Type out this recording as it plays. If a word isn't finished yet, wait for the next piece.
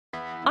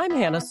I'm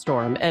Hannah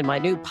Storm, and my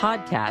new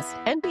podcast,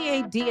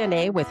 NBA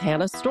DNA with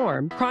Hannah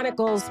Storm,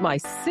 chronicles my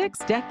 6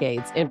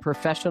 decades in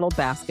professional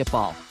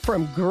basketball.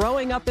 From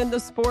growing up in the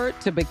sport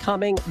to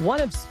becoming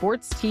one of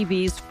sports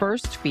TV's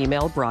first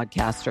female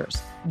broadcasters.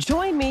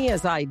 Join me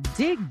as I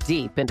dig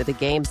deep into the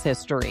game's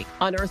history,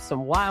 unearth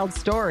some wild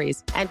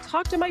stories, and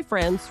talk to my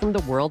friends from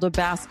the world of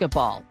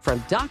basketball,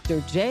 from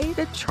Dr. J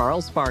to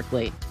Charles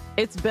Barkley.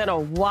 It's been a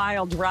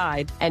wild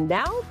ride, and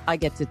now I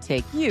get to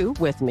take you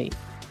with me.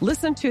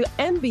 Listen to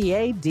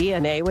NBA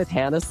DNA with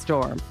Hannah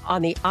Storm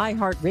on the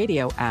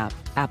iHeartRadio app,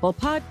 Apple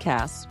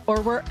Podcasts, or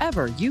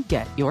wherever you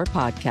get your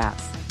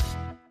podcasts.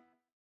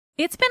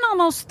 It's been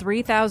almost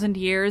 3,000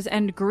 years,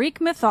 and Greek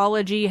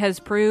mythology has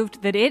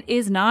proved that it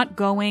is not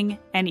going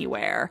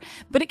anywhere.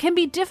 But it can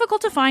be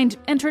difficult to find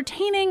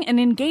entertaining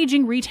and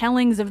engaging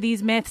retellings of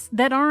these myths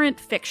that aren't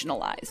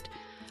fictionalized.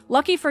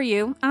 Lucky for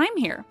you, I'm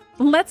here.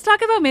 Let's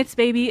Talk About Myths,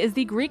 Baby is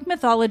the Greek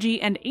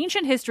mythology and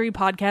ancient history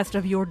podcast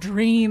of your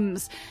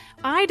dreams.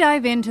 I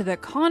dive into the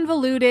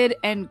convoluted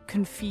and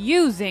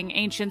confusing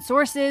ancient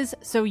sources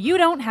so you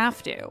don't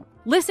have to.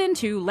 Listen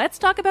to Let's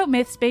Talk About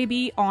Myths,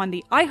 Baby on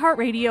the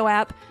iHeartRadio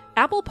app,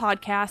 Apple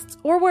Podcasts,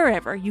 or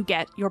wherever you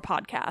get your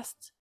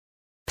podcasts.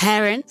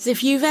 Parents,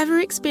 if you've ever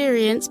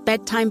experienced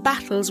bedtime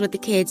battles with the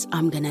kids,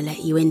 I'm going to let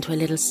you into a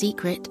little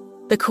secret.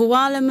 The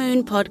Koala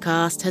Moon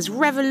podcast has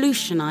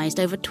revolutionized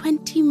over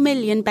 20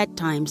 million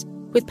bedtimes,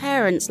 with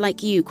parents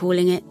like you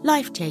calling it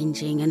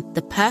life-changing and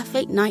the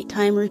perfect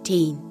nighttime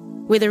routine.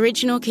 With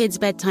original kids'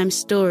 bedtime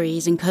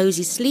stories and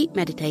cozy sleep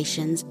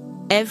meditations,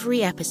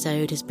 every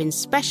episode has been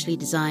specially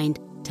designed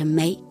to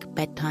make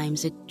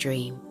bedtimes a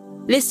dream.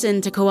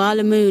 Listen to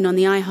Koala Moon on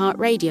the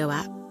iHeartRadio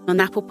app,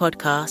 on Apple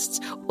Podcasts,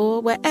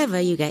 or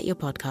wherever you get your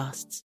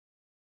podcasts.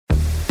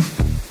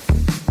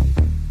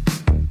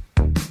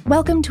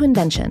 Welcome to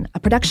Invention,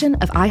 a production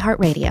of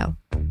iHeartRadio.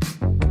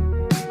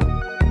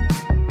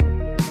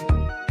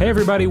 Hey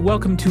everybody,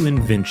 welcome to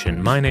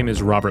Invention. My name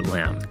is Robert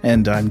Lamb.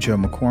 And I'm Joe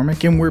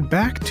McCormick, and we're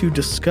back to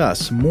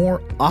discuss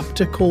more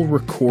optical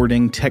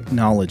recording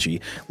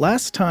technology.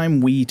 Last time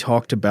we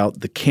talked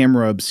about the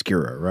camera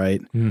obscura, right?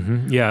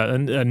 Mm-hmm. Yeah,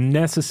 a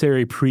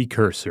necessary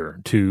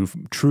precursor to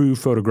true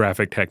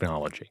photographic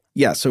technology.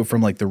 Yeah, so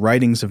from like the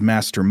writings of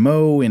Master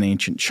Mo in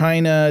ancient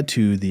China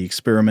to the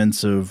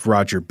experiments of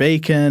Roger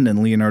Bacon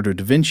and Leonardo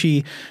da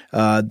Vinci,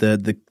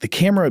 the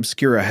camera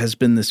obscura has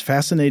been this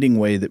fascinating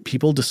way that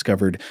people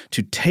discovered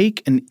to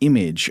take an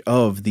image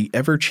of the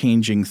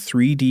ever-changing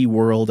 3D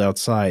world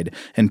outside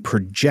and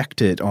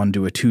project it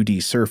onto a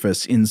 2D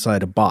surface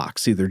inside a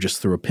box, either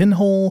just through a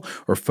pinhole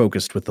or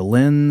focused with a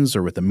lens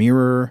or with a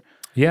mirror.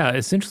 Yeah,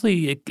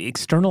 essentially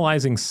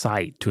externalizing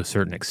sight to a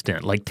certain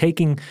extent, like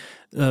taking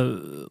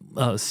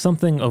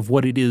something of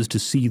what it is to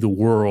see the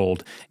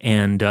world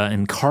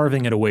and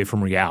carving it away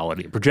from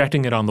reality,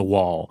 projecting it on the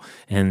wall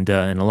and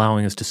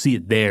allowing us to see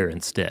it there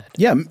instead.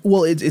 Yeah,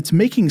 well, it's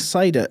making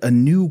sight a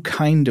new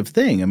kind of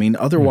thing. I mean,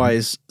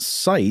 otherwise,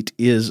 sight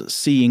is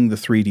seeing the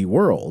 3D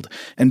world,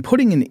 and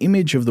putting an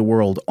image of the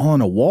world on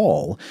a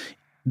wall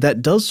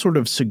that does sort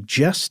of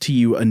suggest to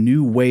you a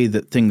new way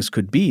that things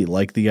could be,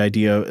 like the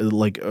idea,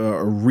 like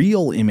a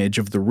real image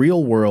of the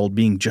real world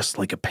being just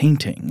like a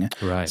painting,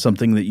 right?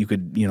 Something that you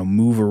could,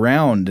 move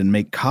around and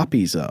make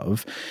copies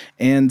of.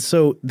 And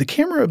so the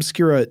camera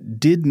obscura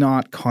did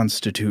not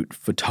constitute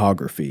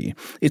photography.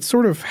 It's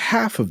sort of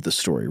half of the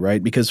story,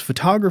 right? Because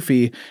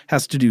photography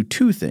has to do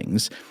two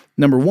things.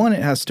 Number one,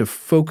 it has to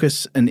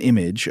focus an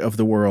image of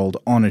the world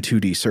on a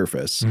 2D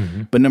surface.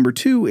 Mm-hmm. But number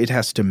two, it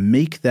has to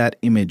make that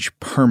image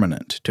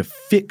permanent, to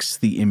fix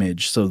the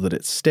image so that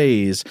it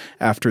stays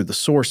after the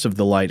source of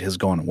the light has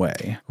gone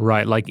away.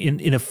 Right. Like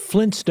in a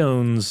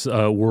Flintstones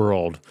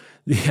world,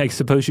 I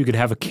suppose you could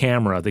have a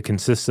camera that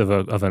consists of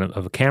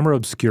a camera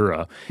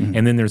obscura,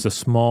 and then there's a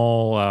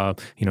small,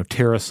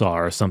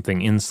 pterosaur or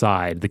something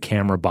inside the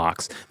camera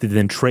box that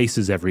then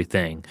traces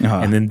everything,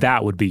 and then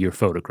that would be your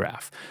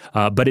photograph.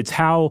 But it's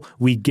how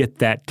we get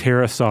that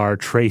pterosaur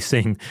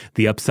tracing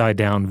the upside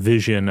down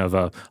vision of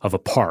a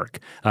park.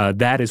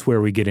 That is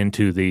where we get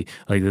into the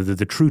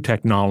true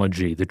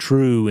technology, the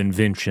true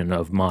invention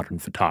of modern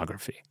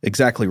photography.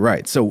 Exactly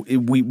right. So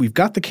we've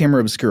got the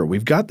camera obscura,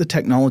 we've got the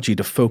technology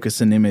to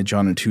focus an image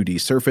on a 2D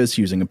surface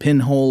using a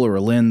pinhole or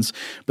a lens,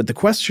 but the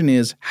question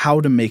is how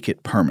to make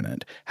it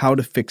permanent, how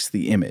to fix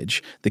the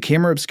image. The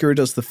camera obscura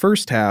does the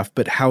first half,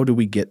 but how do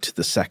we get to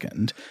the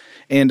second?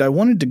 And I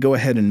wanted to go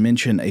ahead and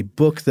mention a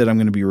book that I'm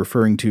going to be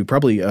referring to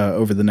probably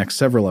over the next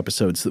several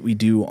episodes that we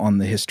do on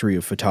the history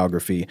of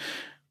photography.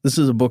 This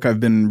is a book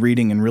I've been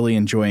reading and really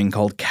enjoying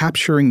called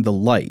Capturing the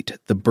Light,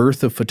 The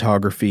Birth of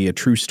Photography, A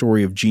True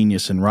Story of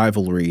Genius and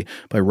Rivalry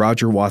by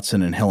Roger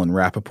Watson and Helen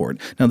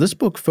Rappaport. Now, this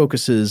book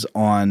focuses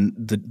on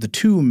the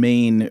two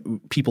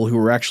main people who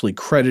are actually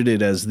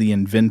credited as the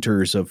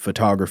inventors of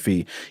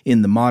photography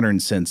in the modern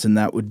sense, and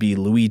that would be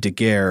Louis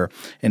Daguerre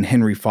and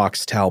Henry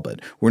Fox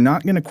Talbot. We're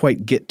not going to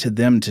quite get to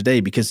them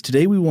today because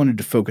today we wanted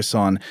to focus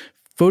on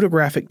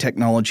photographic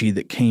technology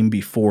that came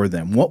before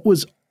them. What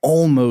was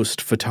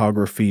almost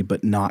photography,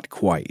 but not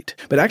quite.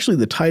 But actually,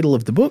 the title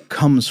of the book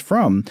comes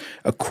from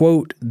a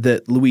quote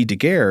that Louis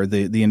Daguerre,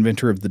 the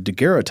inventor of the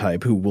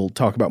daguerreotype, who we'll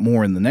talk about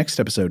more in the next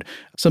episode,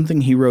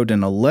 something he wrote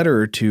in a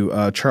letter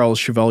to Charles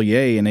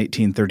Chevalier in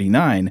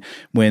 1839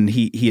 when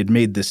he had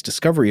made this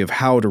discovery of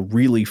how to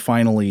really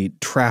finally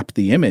trap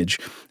the image.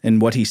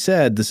 And what he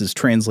said, this is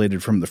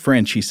translated from the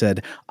French, he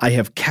said, "I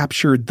have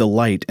captured the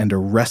light and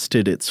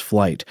arrested its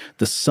flight.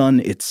 The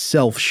sun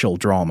itself shall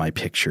draw my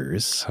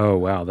pictures." Oh,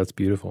 wow. That's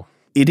beautiful.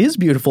 It is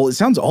beautiful. It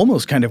sounds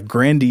almost kind of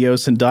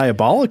grandiose and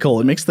diabolical.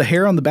 It makes the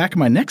hair on the back of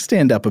my neck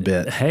stand up a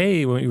bit.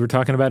 Hey, we were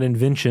talking about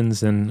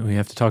inventions, and we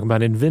have to talk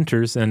about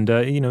inventors, and,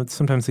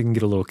 sometimes they can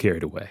get a little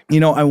carried away.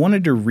 I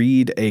wanted to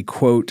read a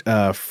quote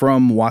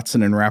from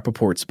Watson and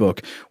Rappaport's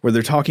book where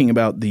they're talking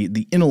about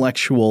the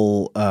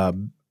intellectual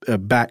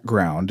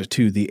background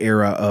to the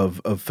era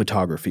of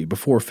photography,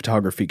 before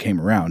photography came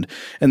around.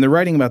 And they're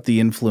writing about the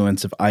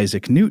influence of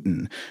Isaac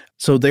Newton.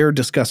 So they're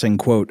discussing,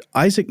 quote,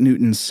 Isaac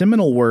Newton's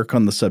seminal work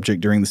on the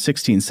subject during the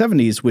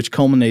 1670s, which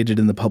culminated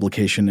in the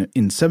publication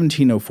in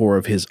 1704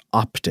 of his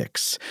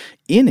Optics.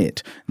 In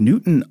it,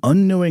 Newton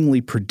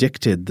unknowingly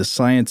predicted the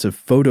science of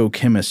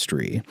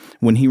photochemistry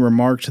when he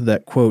remarked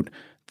that, quote,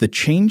 the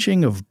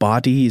changing of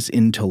bodies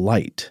into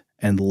light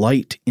and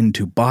light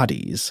into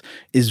bodies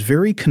is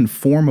very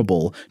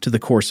conformable to the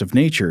course of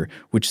nature,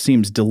 which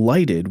seems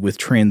delighted with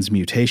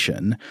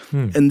transmutation.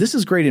 And this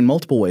is great in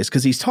multiple ways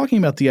because he's talking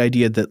about the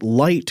idea that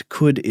light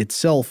could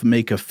itself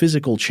make a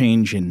physical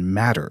change in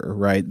matter,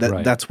 right?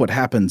 That's what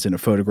happens in a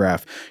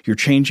photograph. You're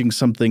changing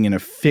something in a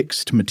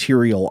fixed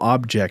material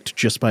object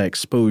just by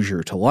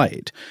exposure to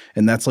light.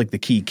 And that's like the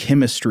key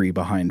chemistry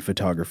behind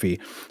photography.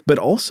 But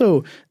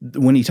also,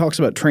 when he talks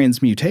about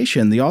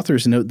transmutation, the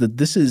authors note that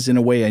this is in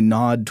a way a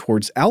nod towards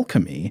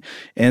alchemy,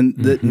 and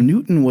that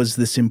Newton was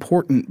this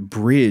important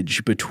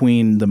bridge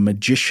between the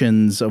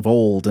magicians of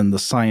old and the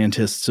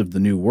scientists of the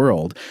New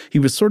World. He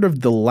was sort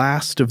of the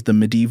last of the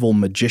medieval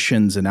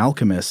magicians and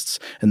alchemists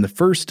and the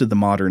first of the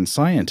modern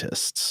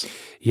scientists.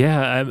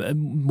 Yeah,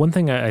 one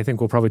thing I think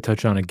we'll probably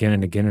touch on again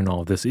and again in all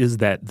of this is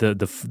that the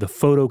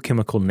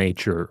photochemical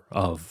nature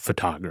of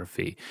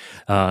photography,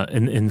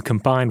 and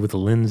combined with the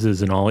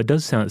lenses and all, it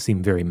does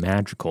seem very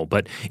magical.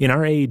 But in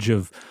our age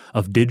of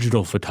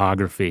digital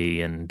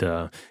photography and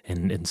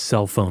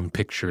cell phone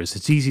pictures,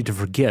 it's easy to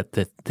forget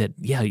that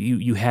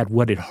you had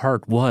what at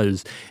heart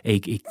was a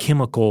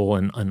chemical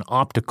and an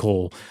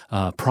optical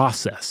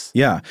process.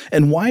 Yeah,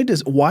 and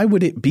why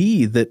would it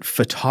be that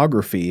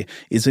photography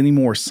is any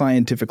more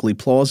scientifically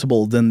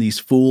plausible than these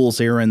fool's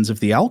errands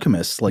of the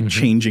alchemists, like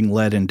changing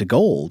lead into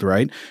gold,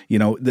 right?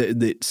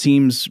 It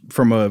seems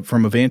from a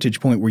vantage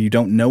point where you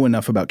don't know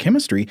enough about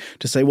chemistry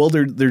to say, well,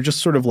 they're just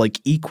sort of like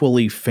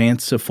equally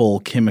fanciful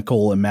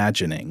chemical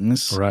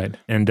imaginings, right?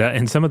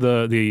 And some of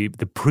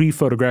the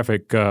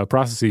pre-photographic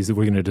processes that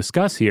we're going to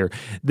discuss here,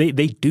 they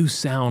do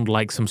sound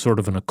like some sort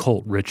of an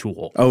occult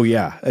ritual. Oh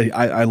yeah,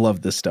 I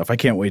love this stuff. I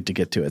can't wait to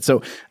get to it.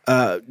 So,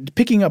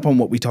 picking up on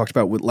what we talked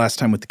about last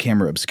time with the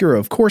camera obscura,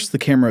 of course, the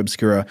camera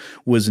obscura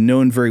was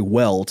known very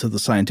well to the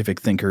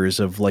scientific thinkers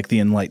of like the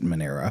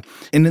Enlightenment era.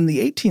 And in the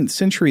 18th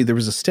century, there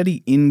was a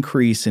steady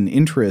increase in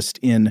interest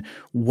in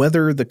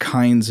whether the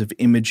kinds of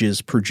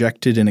images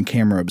projected in a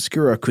camera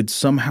obscura could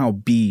somehow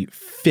be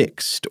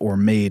fixed or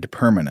made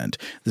permanent.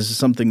 This is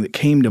something that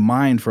came to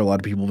mind for a lot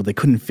of people, but they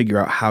couldn't figure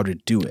out how to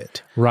do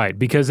it. Right,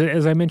 because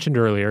as I mentioned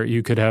earlier,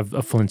 you could have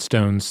a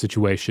Flintstones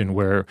situation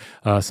where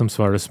some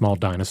sort of small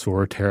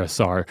dinosaur or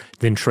pterosaur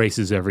then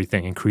traces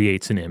everything and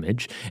creates an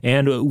image.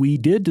 And we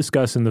did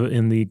discuss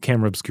in the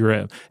camera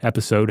obscura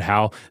episode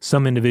how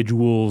some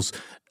individuals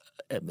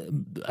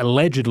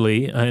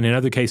allegedly, and in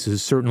other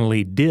cases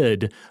certainly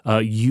did,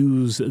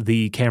 use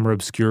the camera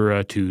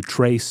obscura to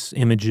trace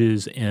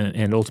images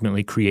and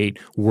ultimately create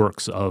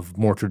works of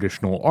more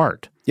traditional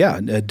art. Yeah,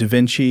 Da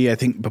Vinci, I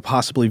think, but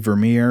possibly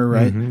Vermeer,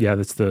 right? Yeah,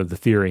 that's the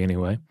theory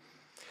anyway.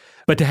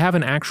 But to have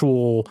an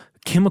actual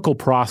chemical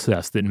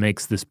process that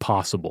makes this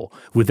possible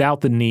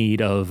without the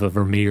need of a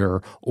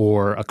Vermeer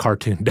or a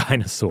cartoon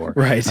dinosaur.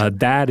 Right.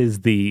 That's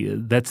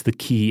the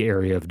key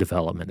area of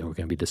development that we're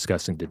going to be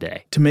discussing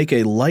today. To make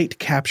a light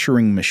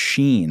capturing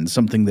machine,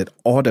 something that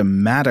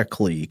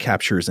automatically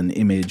captures an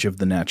image of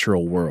the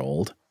natural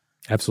world.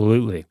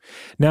 Absolutely.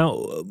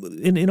 Now,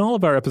 in all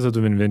of our episodes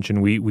of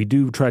invention, we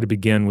do try to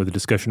begin with a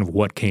discussion of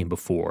what came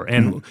before.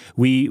 And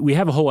we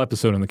have a whole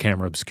episode on the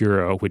camera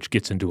obscura, which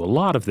gets into a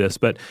lot of this.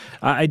 But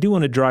I do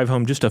want to drive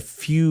home just a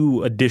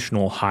few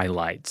additional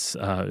highlights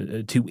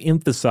to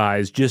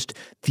emphasize just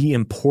the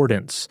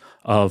importance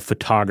of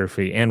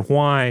photography and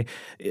why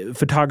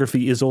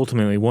photography is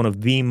ultimately one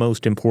of the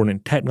most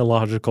important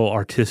technological,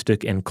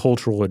 artistic, and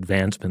cultural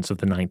advancements of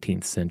the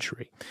 19th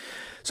century.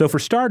 So for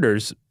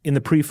starters, in the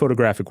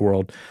pre-photographic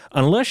world,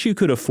 unless you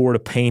could afford a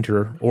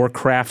painter or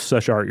craft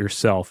such art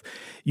yourself,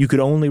 you could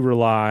only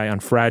rely on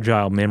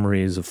fragile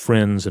memories of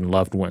friends and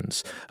loved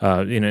ones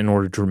in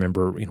order to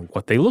remember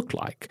what they looked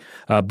like,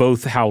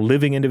 both how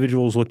living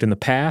individuals looked in the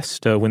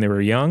past when they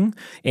were young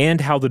and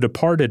how the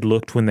departed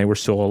looked when they were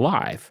still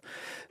alive.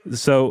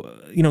 So,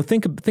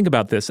 think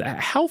about this.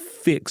 How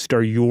fixed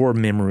are your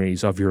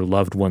memories of your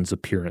loved one's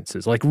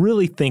appearances? Like,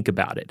 really think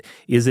about it.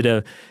 Is it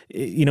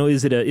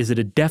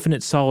a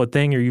definite solid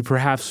thing? Or are you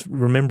perhaps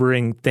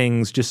remembering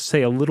things just,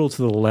 say, a little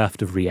to the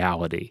left of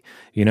reality,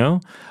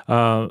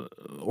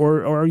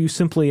 Or are you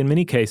simply, in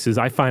many cases,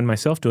 I find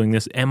myself doing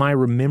this, am I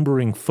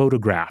remembering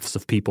photographs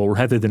of people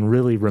rather than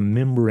really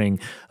remembering,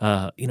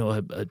 an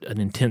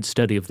intense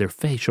study of their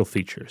facial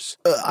features?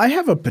 I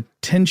have a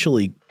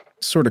potentially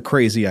sort of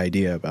crazy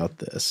idea about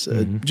this,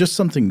 just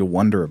something to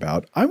wonder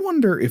about. I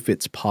wonder if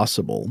it's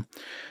possible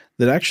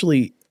that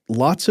actually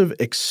lots of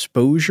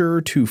exposure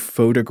to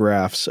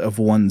photographs of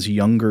one's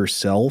younger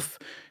self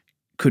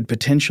could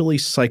potentially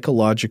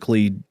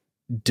psychologically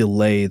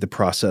delay the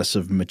process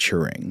of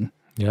maturing.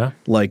 Yeah.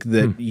 Like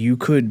that you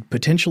could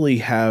potentially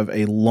have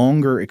a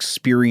longer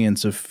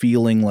experience of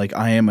feeling like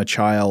I am a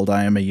child,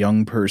 I am a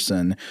young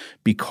person,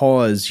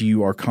 because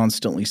you are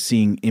constantly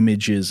seeing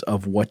images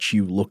of what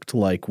you looked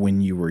like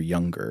when you were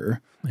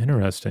younger.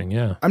 Interesting,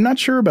 yeah. I'm not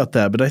sure about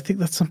that, but I think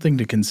that's something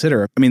to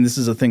consider. I mean, this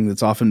is a thing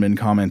that's often been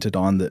commented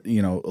on that,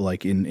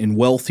 like in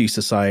wealthy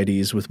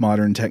societies with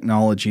modern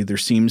technology, there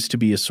seems to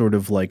be a sort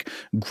of like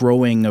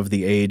growing of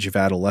the age of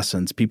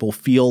adolescence. People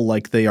feel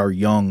like they are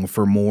young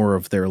for more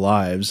of their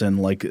lives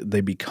and like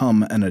they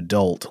become an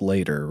adult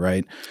later,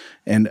 right?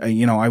 And,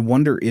 I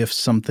wonder if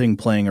something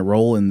playing a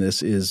role in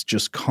this is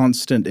just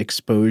constant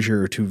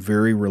exposure to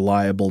very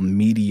reliable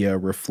media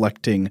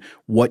reflecting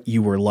what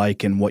you were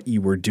like and what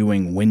you were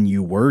doing when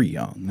you were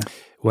young.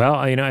 Well,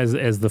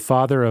 as the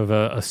father of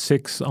a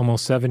 6,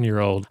 almost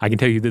 7-year-old, I can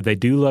tell you that they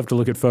do love to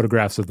look at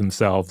photographs of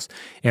themselves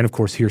and, of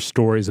course, hear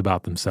stories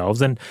about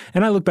themselves. And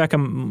I look back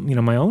on,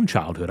 my own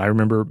childhood. I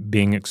remember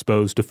being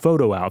exposed to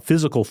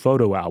physical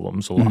photo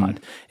albums a lot.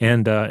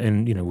 And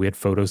we had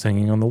photos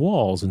hanging on the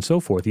walls and so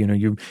forth.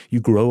 You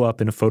grow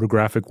up in a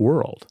photographic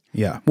world.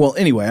 Yeah. Well,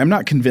 anyway, I'm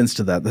not convinced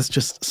of that. That's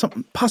just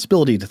some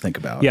possibility to think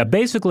about. Yeah.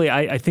 Basically,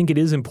 I think it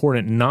is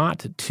important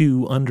not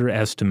to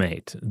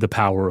underestimate the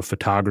power of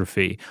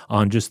photography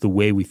on just the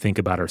way we think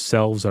about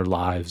ourselves, our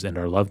lives, and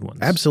our loved ones.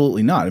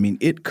 Absolutely not. I mean,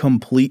 it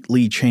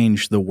completely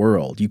changed the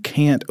world. You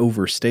can't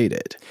overstate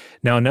it.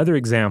 Now, another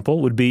example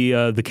would be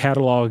the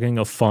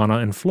cataloging of fauna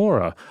and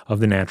flora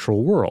of the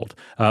natural world.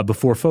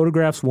 Before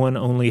photographs, one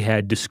only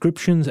had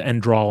descriptions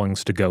and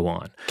drawings to go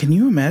on. Can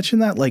you imagine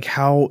that? Like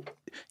how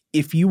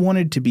if you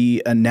wanted to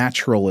be a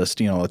naturalist,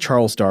 a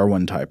Charles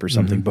Darwin type or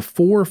something,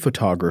 before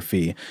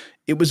photography,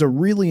 it was a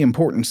really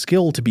important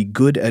skill to be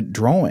good at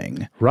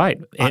drawing.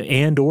 Right.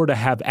 And or to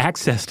have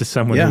access to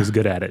someone who's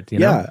good at it.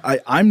 Yeah.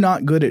 I'm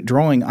not good at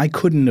drawing. I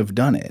couldn't have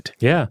done it.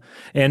 Yeah.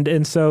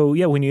 And so,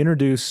 when you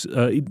introduce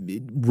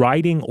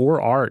writing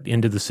or art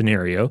into the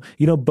scenario,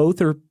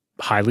 both are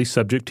highly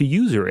subject to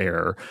user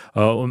error.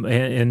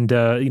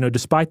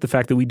 Despite the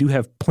fact that we do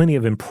have plenty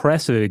of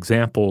impressive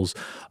examples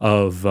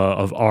of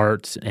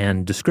art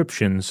and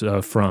descriptions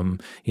from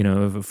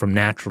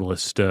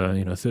naturalists,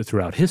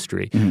 throughout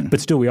history,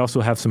 but still we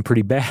also have some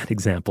pretty bad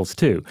examples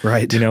too.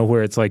 Right.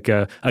 Where it's like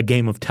a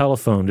game of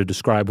telephone to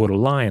describe what a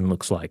lion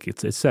looks like,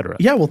 et cetera.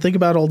 Yeah. Well, think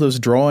about all those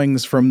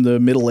drawings from the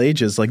Middle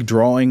Ages, like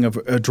drawing of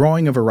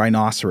a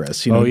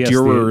rhinoceros,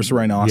 Dürer's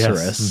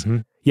rhinoceros.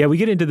 Yes. Yeah, we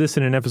get into this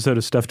in an episode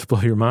of Stuff to Blow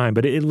Your Mind,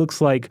 but it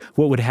looks like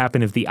what would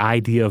happen if the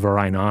idea of a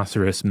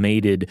rhinoceros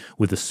mated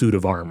with a suit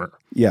of armor.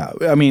 Yeah,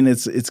 I mean,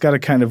 it's got a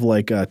kind of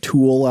like a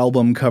Tool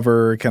album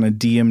cover kind of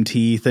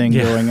DMT thing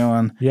going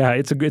on. Yeah,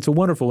 it's a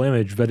wonderful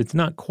image, but it's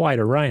not quite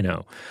a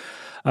rhino.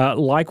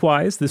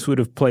 Likewise, this would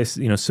have placed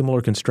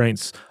similar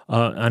constraints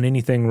on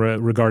anything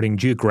regarding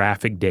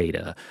geographic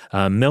data,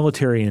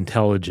 military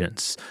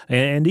intelligence,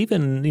 and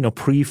even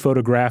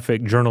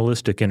pre-photographic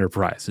journalistic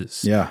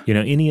enterprises. Yeah,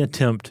 any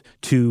attempt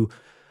to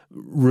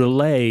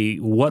relay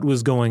what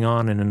was going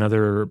on in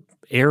another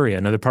area,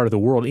 another part of the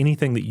world,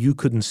 anything that you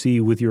couldn't see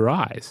with your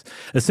eyes.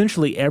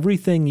 Essentially,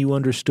 everything you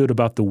understood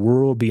about the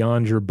world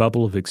beyond your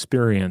bubble of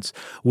experience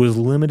was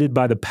limited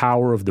by the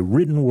power of the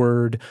written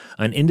word,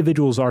 an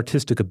individual's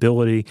artistic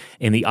ability,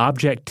 and the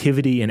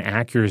objectivity and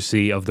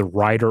accuracy of the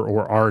writer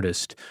or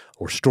artist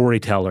or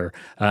storyteller,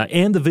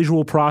 and the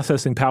visual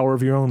processing power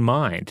of your own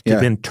mind to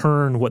then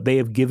turn what they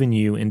have given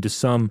you into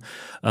some,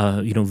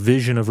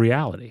 vision of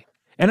reality.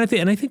 And I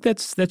think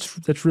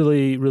that's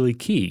really, really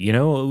key.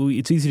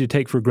 It's easy to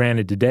take for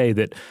granted today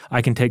that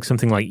I can take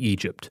something like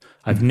Egypt.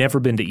 I've never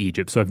been to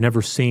Egypt, so I've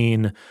never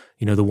seen,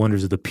 the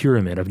wonders of the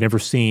pyramid. I've never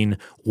seen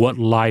what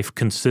life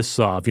consists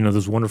of.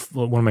 Those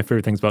wonderful. One of my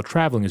favorite things about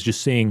traveling is just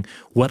seeing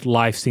what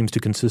life seems to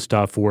consist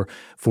of for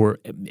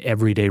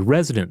everyday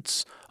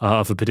residents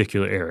of a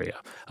particular area.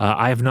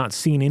 I have not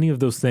seen any of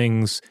those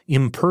things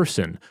in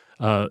person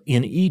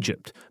in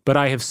Egypt, but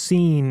I have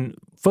seen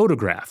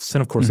photographs,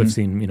 and of course I've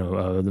seen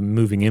the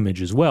moving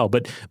image as well.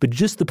 But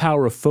just the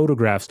power of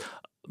photographs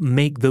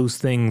make those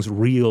things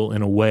real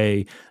in a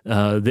way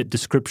that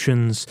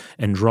descriptions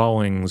and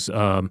drawings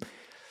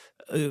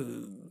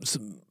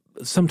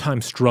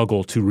sometimes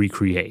struggle to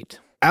recreate.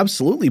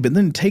 Absolutely, but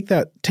then take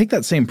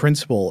that same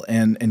principle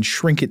and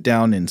shrink it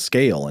down in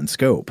scale and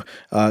scope.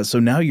 So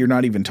now you're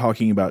not even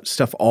talking about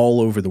stuff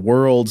all over the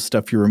world,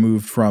 stuff you're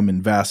removed from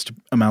in vast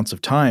amounts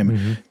of time.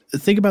 Mm-hmm.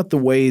 Think about the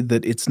way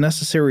that it's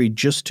necessary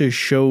just to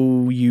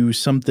show you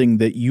something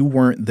that you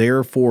weren't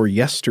there for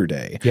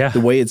yesterday. Yeah. The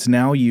way it's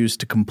now used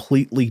to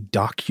completely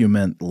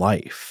document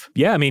life.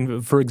 Yeah, I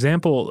mean, for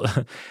example,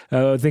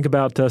 think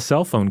about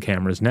cell phone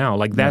cameras now.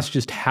 Like that's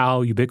just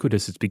how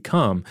ubiquitous it's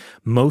become.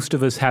 Most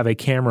of us have a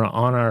camera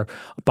on our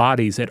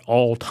bodies at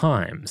all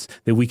times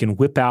that we can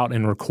whip out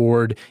and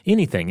record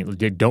anything.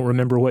 You don't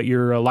remember what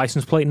your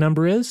license plate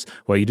number is?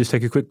 Well, you just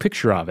take a quick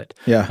picture of it.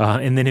 Yeah.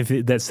 And then if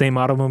that same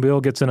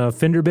automobile gets in a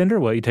fender bender,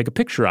 well, you take a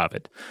picture of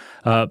it.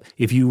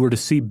 If you were to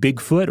see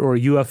Bigfoot or a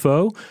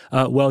UFO,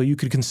 well, you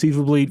could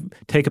conceivably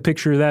take a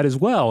picture of that as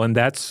well. And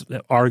that's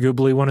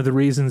arguably one of the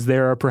reasons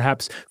there are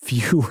perhaps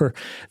fewer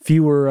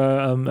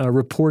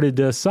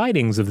reported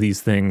sightings of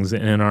these things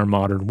in our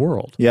modern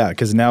world. Yeah,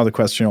 because now the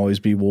question will always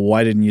be, well,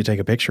 why didn't you take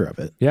a picture of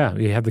it? Yeah,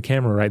 you have the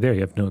camera right there.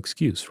 You have no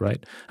excuse,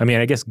 right? I mean,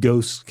 I guess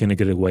ghosts can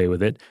get away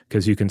with it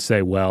because you can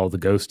say, well, the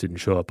ghost didn't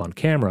show up on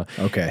camera.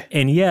 Okay.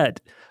 And yet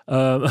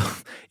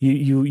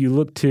you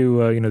look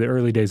to the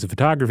early days of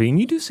photography, and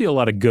you do see a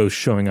lot of ghosts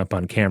showing up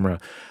on camera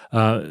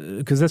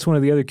because that's one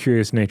of the other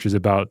curious natures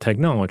about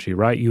technology,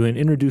 right? You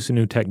introduce a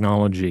new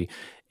technology,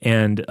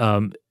 and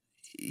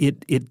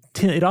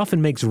it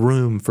often makes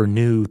room for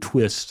new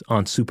twists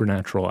on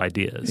supernatural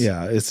ideas.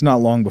 Yeah, it's not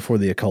long before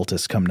the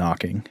occultists come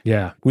knocking.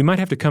 Yeah, we might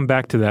have to come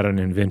back to that on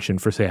invention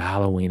for, say, a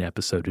Halloween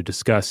episode to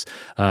discuss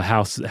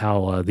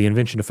how the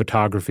invention of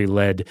photography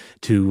led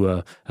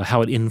to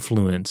how it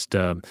influenced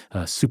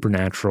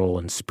supernatural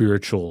and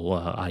spiritual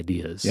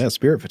ideas. Yeah,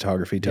 spirit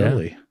photography,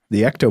 totally. Yeah.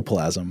 The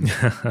ectoplasm.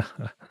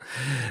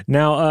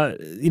 Now,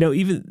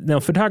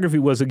 photography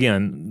was,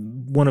 again,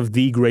 one of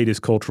the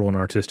greatest cultural and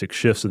artistic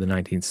shifts of the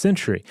 19th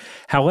century.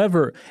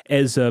 However,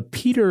 as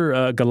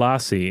Peter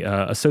Galassi,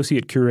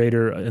 associate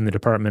curator in the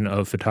Department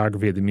of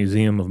Photography at the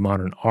Museum of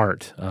Modern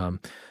Art,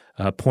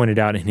 pointed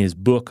out in his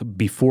book,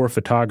 Before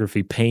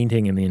Photography,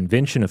 Painting and the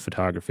Invention of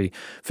Photography,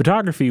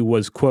 photography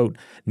was, quote,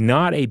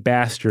 not a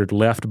bastard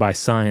left by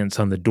science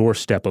on the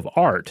doorstep of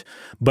art,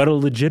 but a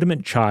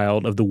legitimate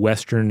child of the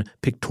Western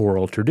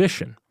pictorial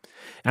tradition.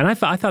 And I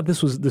thought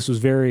this was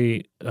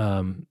very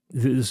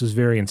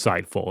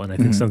insightful, and I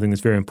think something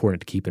that's very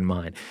important to keep in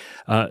mind.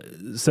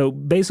 So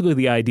basically,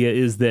 the idea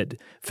is that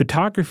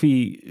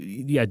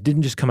photography,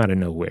 didn't just come out of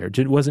nowhere.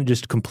 It wasn't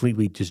just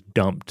completely just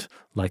dumped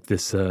like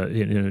this,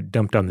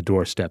 dumped on the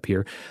doorstep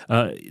here.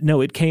 No,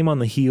 it came on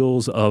the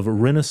heels of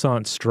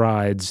Renaissance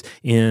strides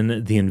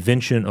in the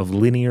invention of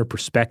linear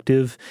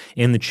perspective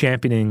and the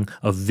championing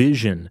of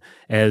vision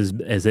as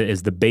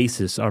the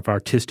basis of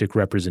artistic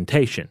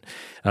representation.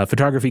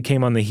 Photography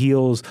came on the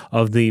heels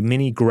of the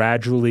many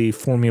gradually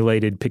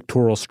formulated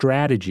pictorial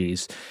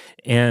strategies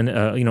and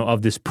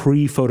of this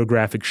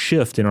pre-photographic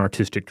shift in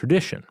artistic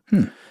tradition.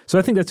 So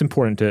I think that's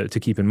important to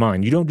keep in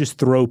mind. You don't just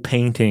throw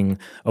painting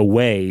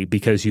away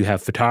because you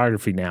have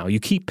photography now. You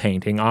keep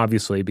painting,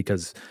 obviously,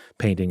 because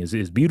painting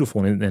is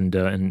beautiful and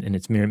in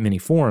its many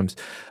forms.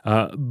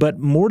 But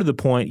more to the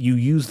point, you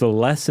use the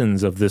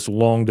lessons of this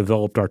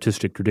long-developed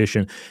artistic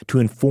tradition to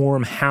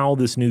inform how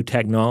this new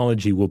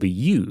technology will be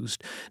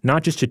used,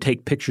 not just to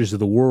take pictures of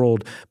the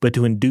world, but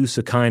to induce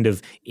a kind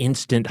of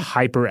instant,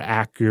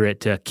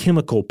 hyper-accurate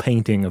chemical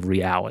painting of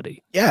reality.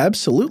 Yeah,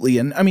 absolutely.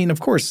 And I mean, of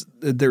course,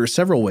 there are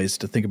several ways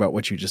to think about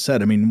what you just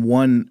said. I mean,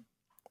 one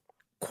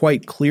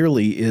quite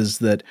clearly is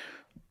that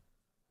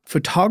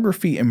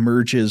photography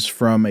emerges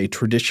from a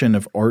tradition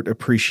of art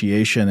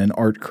appreciation and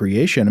art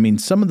creation. I mean,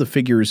 some of the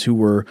figures who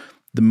were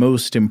the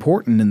most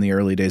important in the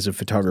early days of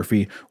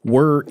photography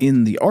were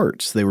in the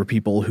arts. They were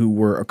people who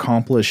were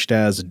accomplished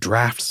as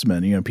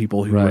draftsmen,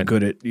 people who were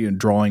good at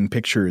drawing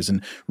pictures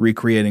and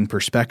recreating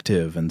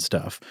perspective and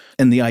stuff.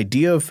 And the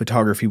idea of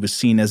photography was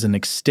seen as an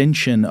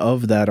extension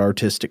of that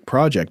artistic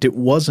project. It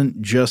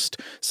wasn't just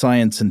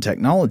science and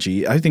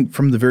technology. I think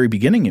from the very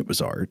beginning it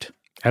was art.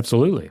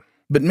 Absolutely.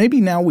 But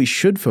maybe now we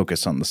should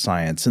focus on the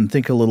science and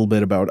think a little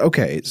bit about,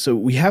 okay, so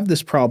we have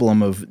this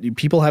problem of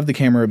people have the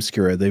camera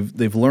obscura.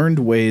 They've learned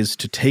ways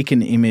to take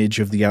an image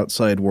of the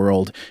outside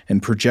world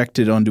and project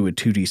it onto a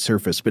 2D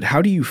surface. But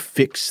how do you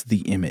fix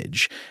the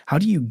image? How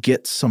do you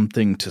get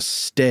something to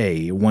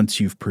stay once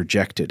you've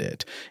projected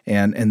it?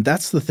 And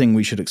that's the thing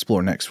we should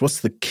explore next. What's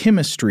the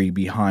chemistry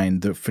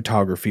behind the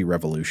photography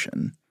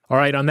revolution? All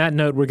right, on that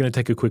note, we're going to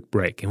take a quick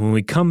break. And when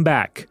we come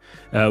back,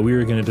 we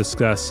are going to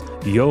discuss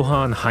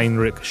Johann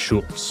Heinrich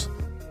Schulze.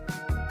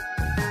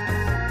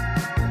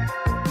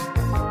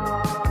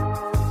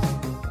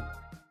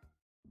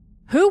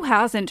 Who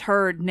hasn't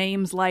heard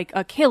names like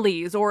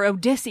Achilles or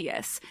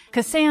Odysseus,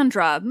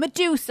 Cassandra,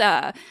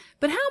 Medusa?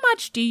 But how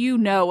much do you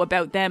know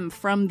about them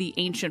from the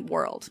ancient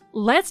world?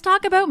 Let's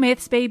Talk About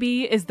Myths,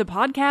 Baby is the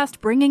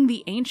podcast bringing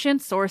the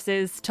ancient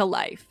sources to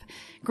life.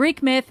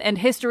 Greek myth and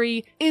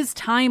history is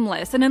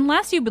timeless, and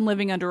unless you've been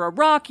living under a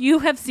rock, you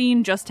have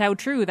seen just how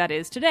true that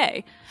is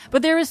today.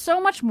 But there is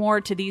so much more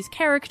to these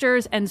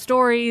characters and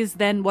stories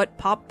than what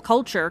pop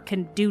culture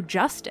can do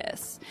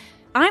justice.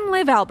 I'm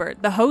Liv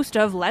Albert, the host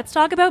of Let's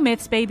Talk About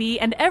Myths, Baby,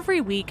 and every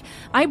week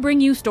I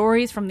bring you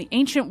stories from the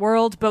ancient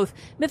world, both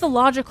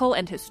mythological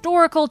and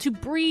historical, to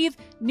breathe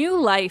new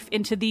life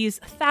into these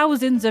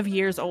thousands of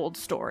years old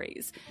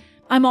stories.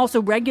 I'm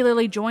also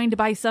regularly joined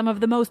by some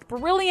of the most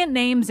brilliant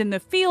names in the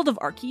field of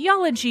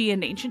archaeology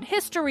and ancient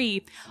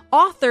history,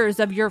 authors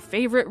of your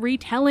favorite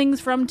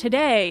retellings from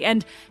today,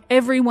 and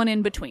everyone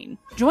in between.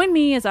 Join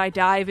me as I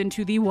dive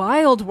into the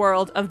wild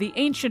world of the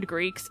ancient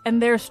Greeks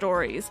and their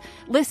stories.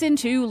 Listen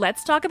to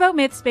Let's Talk About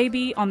Myths,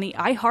 Baby on the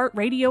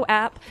iHeartRadio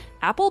app,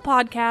 Apple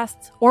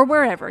Podcasts, or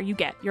wherever you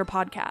get your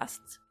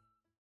podcasts.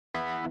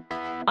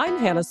 I'm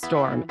Hannah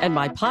Storm, and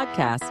my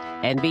podcast,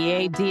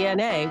 NBA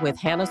DNA with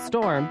Hannah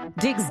Storm,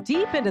 digs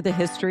deep into the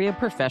history of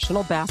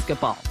professional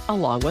basketball,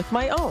 along with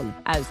my own,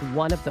 as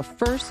one of the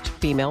first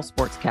female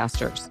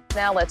sportscasters.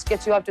 Now let's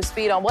get you up to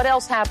speed on what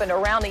else happened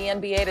around the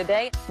NBA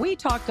today. We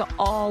talk to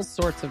all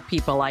sorts of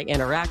people I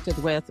interacted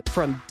with,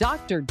 from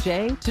Dr.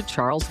 J to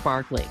Charles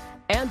Barkley,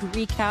 and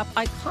recap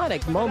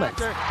iconic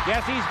moments.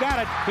 Yes, he's got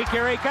it.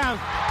 Here he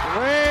comes.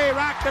 Way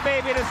rock the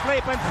baby to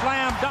sleep and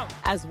slam dunk.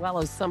 As well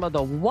as some of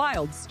the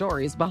wild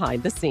stories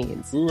behind the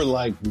scenes. We were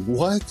like,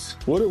 what?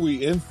 What are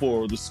we in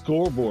for? The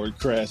scoreboard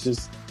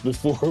crashes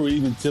before we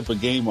even tip a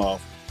game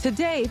off.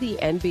 Today, the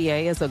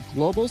NBA is a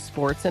global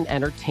sports and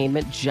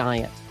entertainment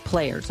giant.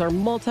 Players are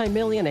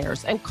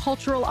multimillionaires and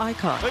cultural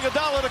icons.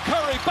 Iguodala to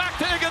Curry, back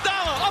to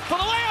Iguodala, up for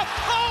the layup.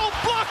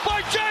 Oh, blocked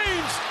by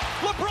James.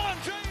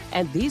 LeBron James.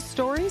 And these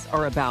stories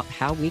are about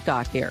how we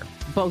got here,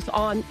 both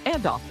on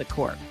and off the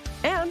court.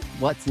 And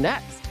what's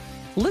next?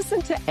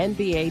 Listen to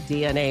NBA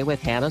DNA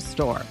with Hannah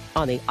Storm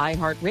on the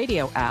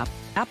iHeartRadio app,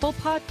 Apple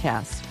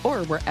Podcasts,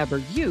 or wherever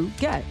you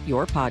get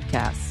your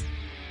podcasts.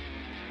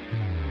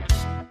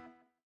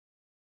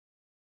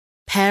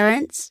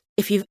 Parents,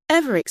 if you've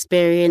ever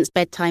experienced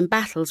bedtime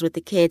battles with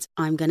the kids,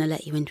 I'm going to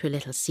let you into a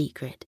little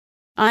secret.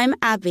 I'm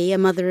Abby, a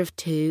mother of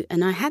two,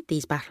 and I had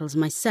these battles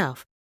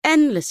myself.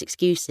 Endless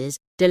excuses,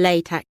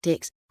 delay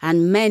tactics,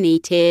 and many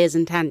tears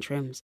and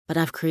tantrums. But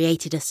I've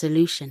created a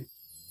solution.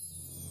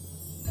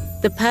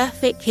 The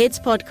perfect kids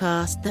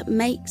podcast that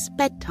makes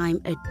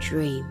bedtime a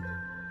dream.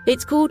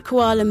 It's called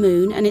Koala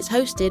Moon, and it's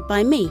hosted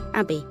by me,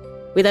 Abby,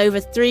 with over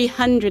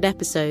 300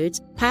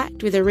 episodes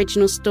packed with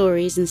original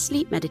stories and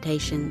sleep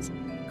meditations.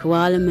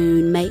 Koala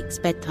Moon makes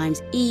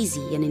bedtimes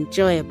easy and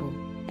enjoyable.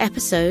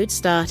 Episodes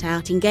start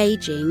out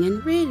engaging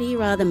and really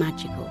rather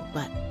magical,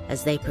 but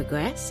as they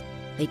progress,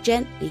 they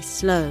gently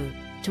slow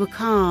to a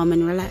calm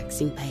and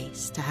relaxing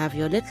pace to have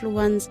your little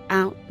ones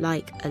out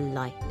like a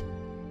light.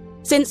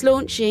 Since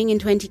launching in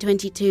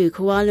 2022,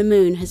 Koala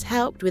Moon has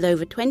helped with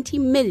over 20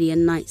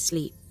 million nights'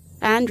 sleep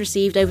and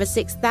received over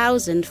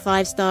 6,000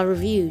 five-star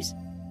reviews.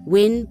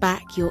 Win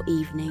back your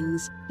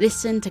evenings.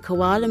 Listen to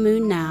Koala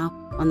Moon now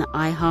on the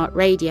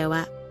iHeartRadio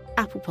app,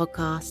 Apple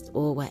Podcasts,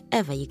 or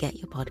wherever you get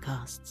your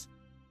podcasts.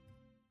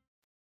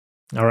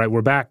 All right,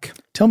 we're back.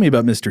 Tell me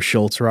about Mr.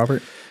 Schultz,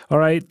 Robert. All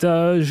right,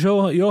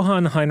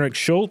 Johann Heinrich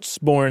Schultz,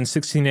 born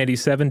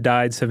 1687,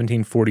 died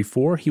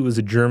 1744. He was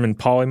a German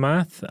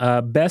polymath,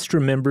 best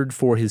remembered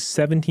for his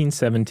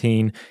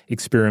 1717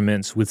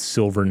 experiments with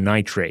silver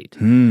nitrate,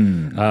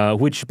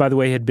 which, by the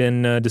way, had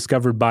been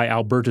discovered by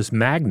Albertus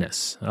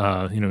Magnus,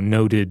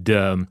 noted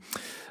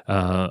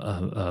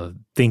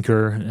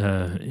thinker,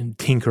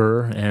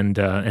 tinkerer, and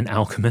an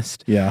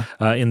alchemist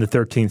in the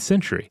 13th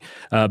century.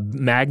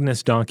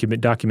 Magnus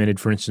documented,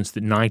 for instance,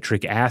 that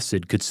nitric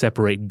acid could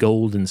separate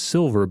gold and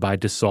silver by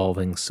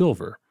dissolving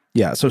silver.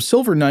 Yeah, so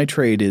silver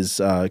nitrate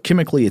is,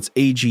 chemically, it's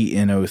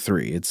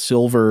AgNO3. It's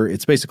silver,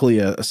 it's basically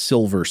a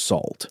silver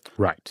salt.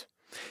 Right.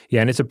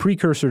 Yeah, and it's a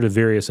precursor to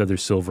various other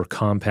silver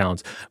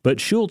compounds. But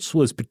Schultz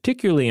was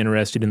particularly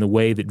interested in the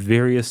way that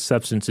various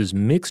substances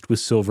mixed with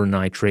silver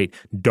nitrate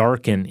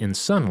darken in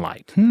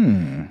sunlight.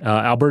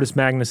 Albertus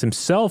Magnus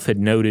himself had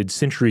noted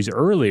centuries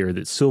earlier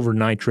that silver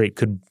nitrate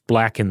could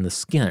blacken the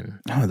skin.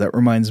 Oh, that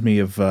reminds me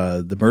of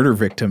the murder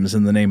victims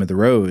in The Name of the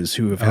Rose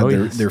who have had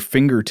their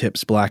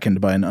fingertips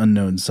blackened by an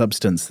unknown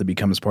substance that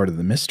becomes part of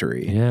the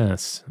mystery.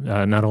 Yes,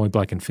 not only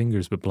blackened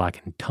fingers, but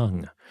blackened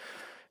tongue.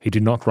 He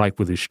did not write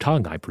with his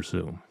tongue, I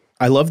presume.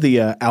 I love the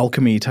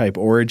alchemy-type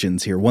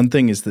origins here. One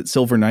thing is that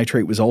silver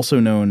nitrate was also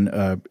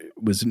known,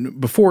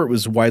 before it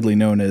was widely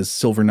known as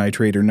silver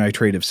nitrate or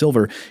nitrate of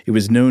silver, it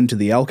was known to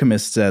the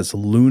alchemists as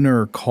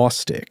lunar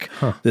caustic.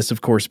 This, of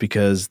course,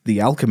 because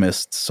the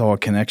alchemists saw a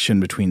connection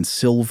between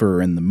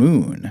silver and the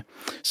moon.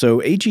 So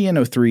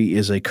AgNO3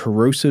 is a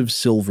corrosive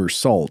silver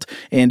salt,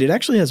 and it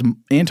actually has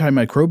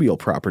antimicrobial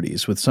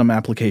properties with some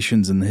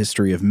applications in the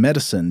history of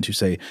medicine to,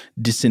 say,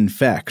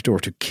 disinfect or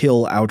to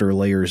kill outer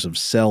layers of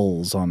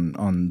cells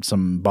on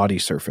some body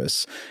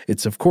surface.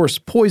 It's, of course,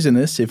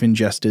 poisonous if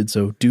ingested,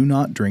 so do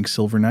not drink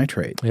silver nitrate.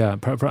 nitrate. Yeah,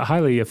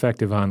 highly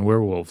effective on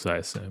werewolves, I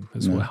assume,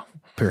 as well.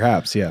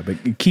 Perhaps, yeah,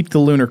 but keep the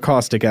lunar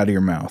caustic out of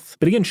your mouth.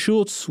 But again,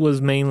 Schultz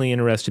was mainly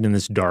interested in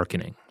this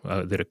darkening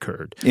that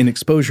occurred. In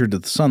exposure to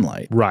the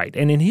sunlight. Right.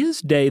 And in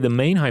his day, the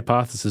main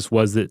hypothesis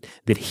was that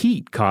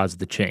heat caused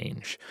the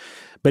change.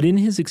 But in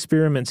his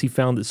experiments, he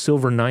found that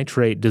silver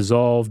nitrate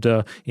dissolved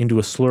into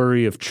a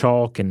slurry of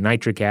chalk and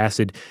nitric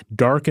acid,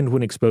 darkened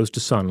when exposed to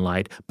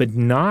sunlight, but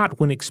not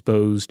when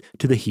exposed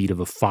to the heat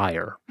of a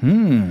fire.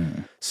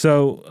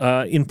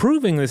 So in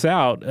proving this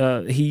out,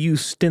 he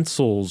used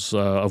stencils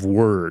of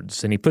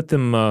words, and he put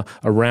them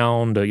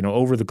around,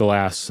 over the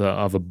glass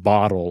of a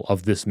bottle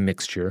of this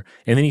mixture,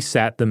 and then he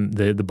sat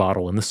the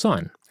bottle in the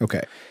sun.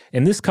 Okay.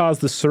 And this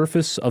caused the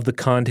surface of the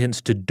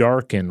contents to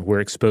darken where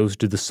exposed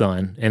to the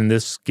sun, and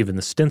this, given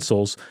the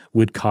stencils,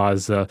 would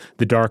cause the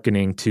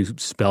darkening to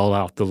spell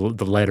out the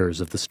letters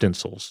of the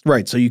stencils.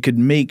 Right, so you could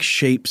make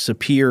shapes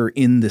appear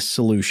in this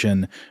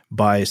solution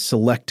by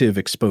selective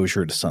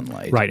exposure to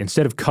sunlight. Right,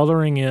 instead of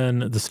coloring in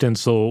the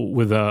stencil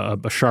with a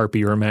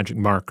Sharpie or a magic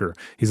marker,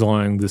 he's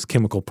allowing this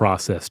chemical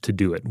process to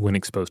do it when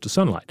exposed to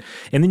sunlight.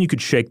 And then you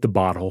could shake the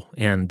bottle,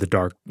 and the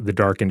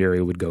darkened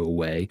area would go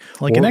away.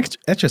 Like an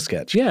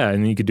Etch-a-Sketch. Yeah,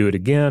 and you could do it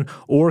again,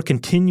 or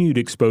continued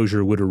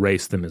exposure would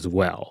erase them as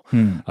well.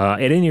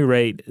 At any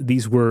rate,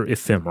 these were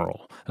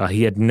ephemeral.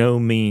 He had no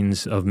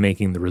means of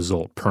making the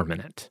result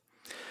permanent.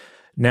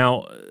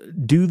 Now,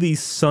 do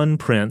these sun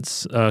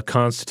prints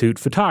constitute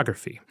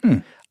photography?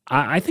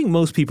 I think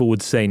most people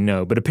would say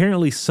no, but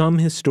apparently some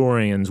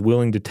historians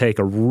willing to take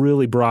a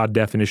really broad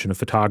definition of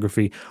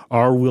photography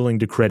are willing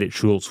to credit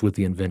Schultz with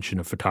the invention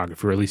of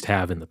photography, or at least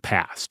have in the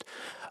past.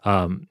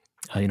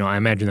 I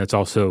imagine that's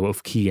also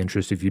of key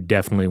interest if you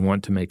definitely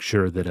want to make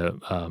sure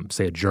that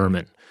say a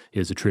German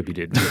is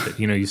attributed with it.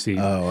 You see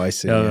I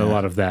see. A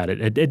lot of that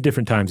at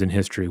different times in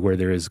history where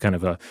there is kind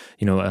of a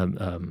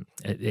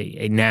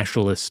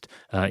nationalist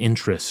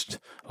interest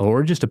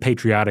or just a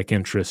patriotic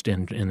interest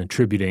in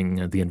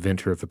attributing the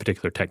inventor of a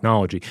particular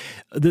technology.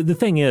 The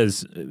thing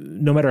is,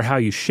 no matter how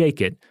you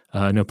shake it,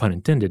 no pun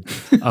intended,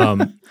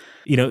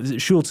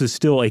 Schultz is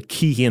still a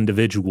key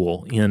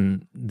individual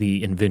in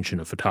the invention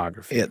of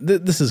photography. Yeah,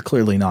 this is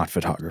clearly not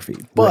photography,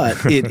 but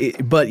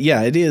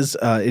it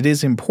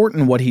is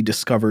important what he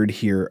discovered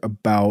here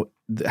about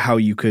how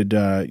you could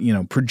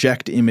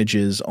project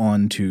images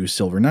onto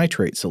silver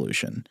nitrate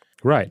solution.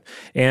 Right.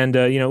 And,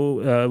 I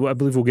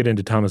believe we'll get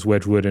into Thomas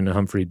Wedgwood and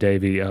Humphrey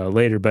Davy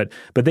later, but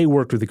they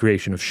worked with the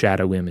creation of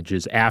shadow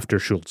images after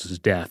Schultz's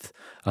death,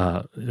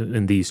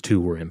 and these two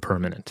were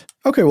impermanent.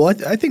 Okay, well,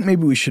 I think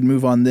maybe we should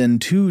move on then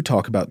to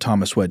talk about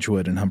Thomas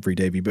Wedgwood and Humphrey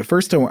Davy. But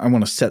first, I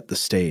want to set the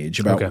stage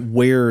about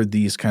where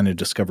these kind of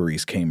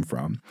discoveries came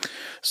from.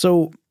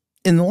 So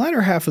in the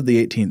latter half of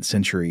the 18th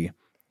century,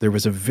 there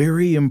was a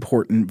very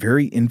important,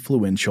 very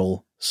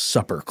influential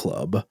supper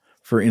club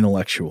for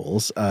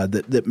intellectuals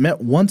that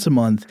met once a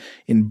month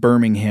in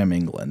Birmingham,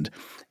 England.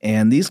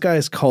 And these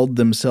guys called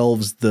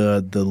themselves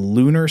the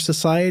Lunar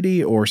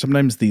Society, or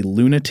sometimes the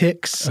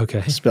Lunatics,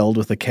 spelled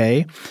with a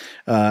K.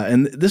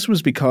 And this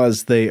was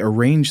because they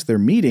arranged their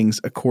meetings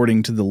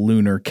according to the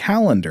lunar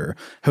calendar,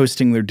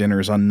 hosting their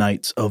dinners on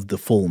nights of the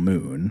full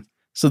moon.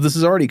 So this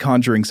is already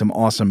conjuring some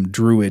awesome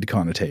druid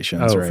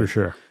connotations, right? Oh, for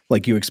sure.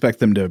 Like you expect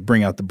them to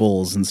bring out the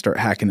bulls and start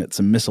hacking at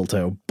some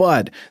mistletoe.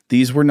 But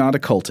these were not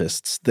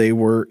occultists. They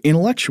were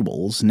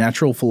intellectuals,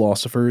 natural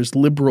philosophers,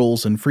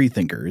 liberals, and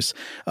freethinkers,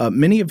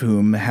 many of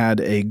whom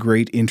had a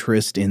great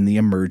interest in the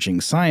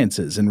emerging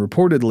sciences. And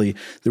reportedly,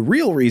 the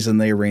real reason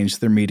they arranged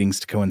their meetings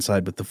to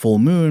coincide with the full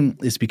moon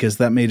is because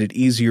that made it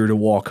easier to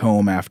walk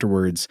home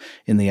afterwards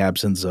in the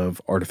absence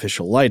of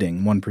artificial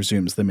lighting. One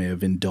presumes they may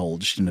have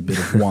indulged in a bit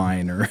of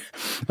wine or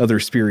other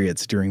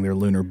spirits during their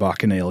lunar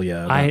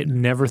bacchanalia. I had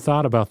never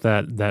thought about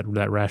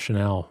that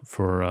rationale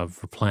for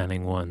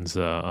planning one's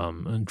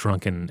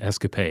drunken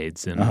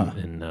escapades in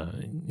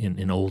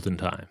olden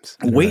times.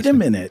 Wait a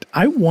minute.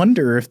 I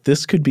wonder if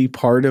this could be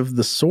part of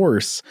the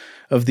source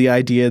of the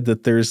idea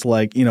that there's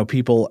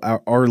people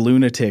are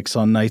lunatics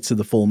on nights of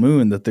the full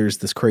moon, that there's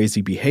this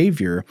crazy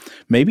behavior.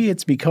 Maybe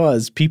it's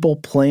because people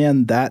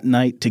plan that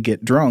night to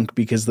get drunk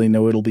because they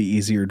know it'll be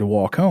easier to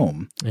walk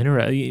home.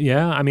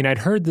 Yeah. I mean, I'd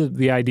heard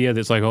the idea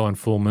that's like, on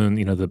full moon,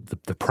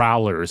 the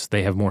prowlers,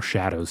 they have more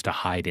shadows to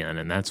hide in,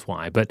 and that's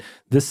why. But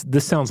this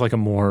sounds like a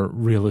more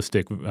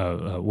realistic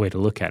way to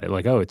look at it.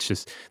 Like, it's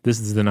just this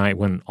is the night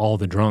when all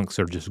the drunks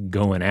are just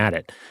going at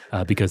it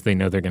because they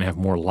know they're going to have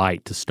more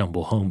light to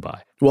stumble home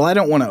by. Well, I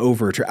don't want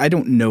to I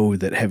don't know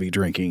that heavy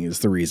drinking is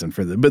the reason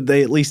for that, but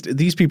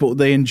these people,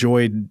 they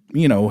enjoyed,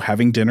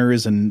 having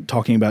dinners and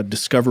talking about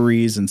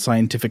discoveries and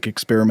scientific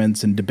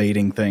experiments and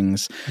debating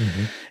things.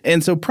 Mm-hmm.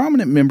 And so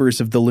prominent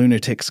members of the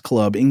Lunatics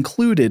Club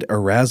included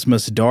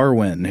Erasmus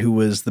Darwin, who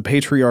was the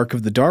patriarch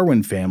of the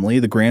Darwin family,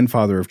 the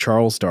grandfather of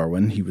Charles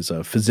Darwin. He was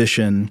a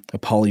physician, a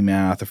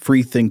polymath, a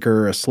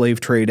freethinker, a slave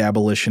trade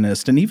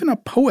abolitionist, and even a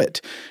poet,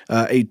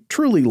 a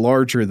truly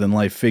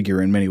larger-than-life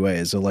figure in many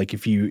ways. So,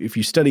 if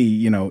you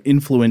study,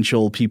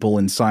 influential people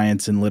in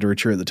science and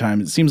literature at the time,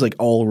 it seems like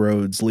all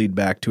roads lead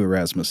back to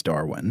Erasmus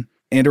Darwin.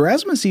 And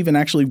Erasmus even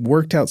actually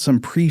worked out some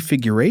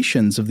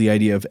prefigurations of the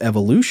idea of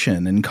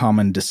evolution and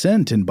common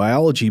descent in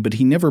biology, but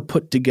he never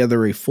put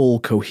together a full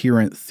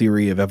coherent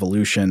theory of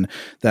evolution.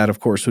 That, of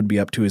course, would be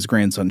up to his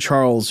grandson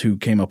Charles, who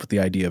came up with the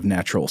idea of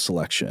natural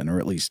selection, or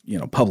at least,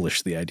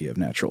 published the idea of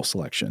natural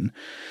selection.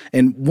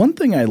 And one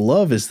thing I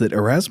love is that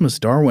Erasmus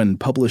Darwin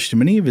published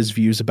many of his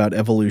views about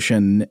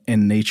evolution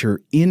and nature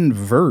in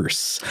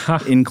verse,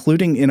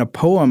 including in a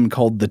poem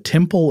called The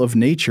Temple of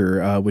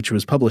Nature, which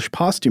was published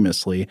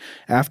posthumously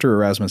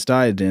after Erasmus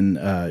died.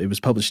 It was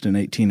published in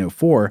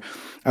 1804.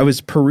 I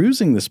was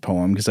perusing this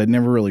poem because I'd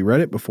never really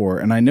read it before,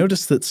 and I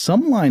noticed that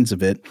some lines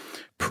of it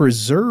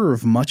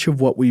preserve much of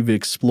what we've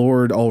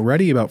explored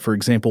already about, for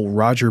example,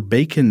 Roger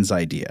Bacon's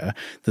idea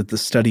that the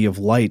study of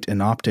light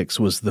and optics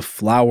was the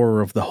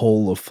flower of the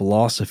whole of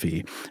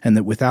philosophy, and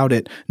that without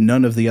it,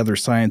 none of the other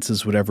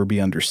sciences would ever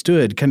be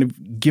understood, kind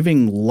of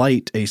giving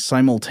light a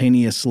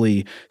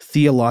simultaneously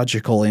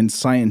theological and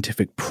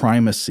scientific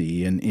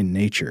primacy in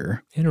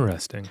nature.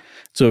 Interesting.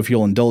 So if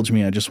you'll indulge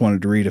me, I just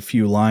wanted to read a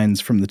few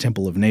lines from The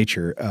Temple of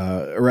Nature.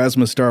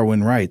 Erasmus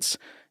Darwin writes,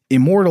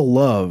 "Immortal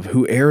love,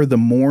 who ere the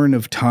morn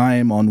of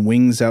time on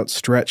wings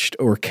outstretched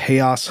o'er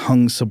chaos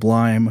hung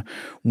sublime,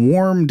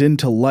 warmed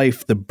into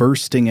life the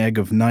bursting egg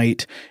of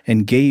night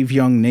and gave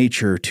young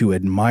nature to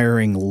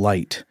admiring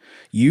light.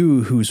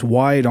 You whose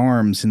wide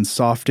arms in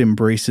soft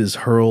embraces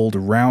hurled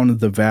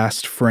round the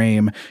vast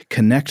frame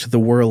connect the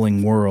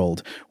whirling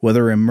world.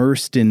 Whether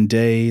immersed in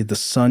day, the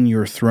sun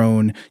your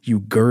throne, you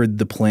gird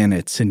the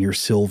planets in your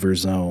silver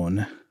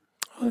zone."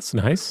 Oh, that's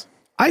nice.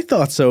 I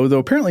thought so, though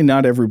apparently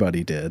not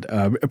everybody did.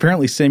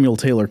 Apparently Samuel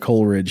Taylor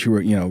Coleridge, who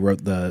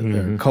wrote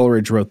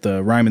Coleridge wrote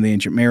the Rime of the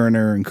Ancient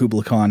Mariner and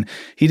Kubla Khan.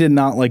 He did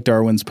not like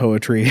Darwin's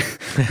poetry.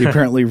 He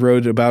apparently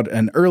wrote about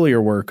an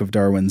earlier work of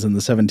Darwin's in the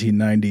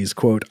 1790s,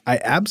 quote, "I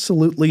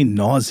absolutely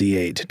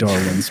nauseate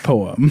Darwin's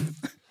poem."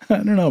 I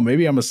don't know,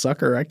 maybe I'm a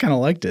sucker. I kind of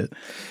liked it.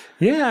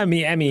 Yeah, I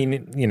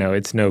mean,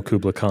 it's no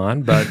Kubla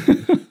Khan, but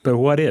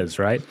what is,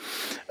 right?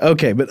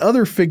 Okay, but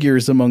other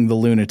figures among the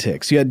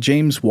lunatics. You had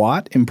James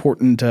Watt,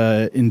 important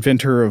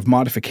inventor of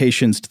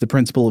modifications to the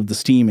principle of the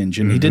steam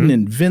engine. Mm-hmm. He didn't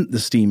invent the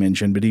steam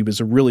engine, but he was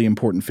a really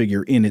important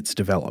figure in its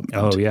development.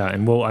 Oh, yeah,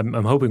 and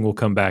I'm hoping we'll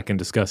come back and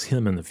discuss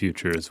him in the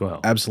future as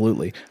well.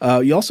 Absolutely.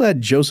 You also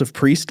had Joseph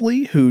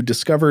Priestley, who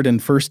discovered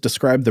and first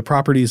described the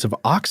properties of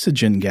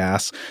oxygen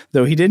gas,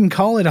 though he didn't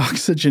call it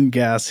oxygen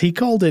gas. He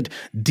called it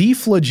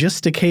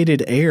dephlogisticated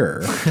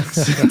air,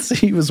 since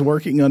he was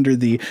working under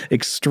the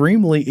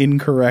extremely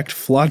incorrect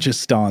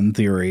phlogiston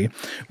theory,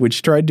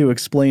 which tried to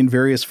explain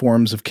various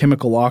forms of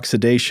chemical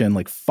oxidation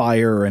like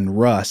fire and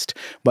rust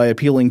by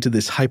appealing to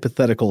this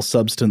hypothetical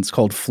substance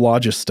called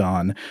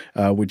phlogiston,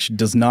 which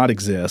does not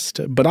exist,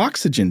 but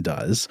oxygen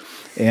does.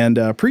 And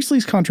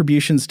Priestley's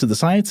contributions to the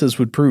sciences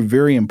would prove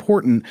very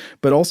important,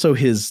 but also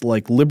his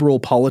liberal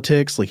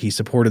politics, he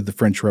supported the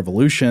French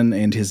Revolution,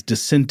 and his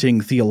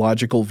dissenting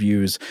theological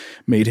views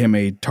made him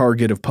a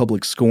target of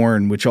public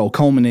scorn, which all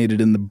culminated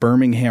in the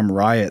Birmingham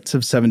riots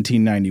of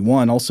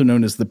 1791, also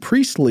known as the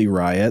Priestley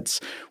riots,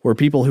 where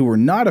people who were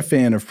not a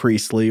fan of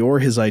Priestley or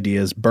his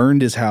ideas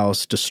burned his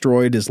house,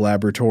 destroyed his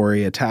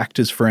laboratory, attacked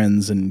his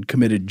friends, and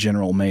committed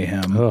general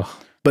mayhem. Ugh.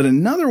 But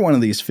another one of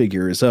these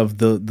figures of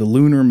the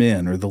lunar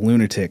men or the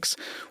lunatics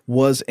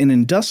was an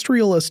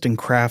industrialist and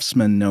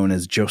craftsman known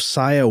as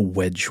Josiah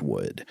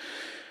Wedgwood,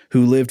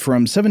 who lived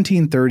from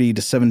 1730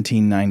 to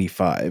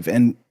 1795.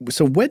 And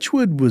so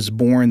Wedgwood was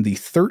born the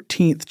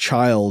 13th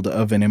child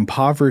of an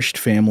impoverished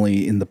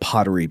family in the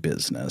pottery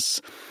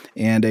business.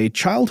 And a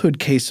childhood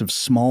case of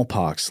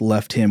smallpox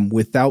left him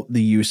without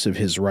the use of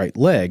his right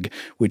leg,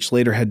 which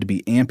later had to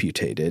be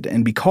amputated.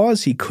 And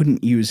because he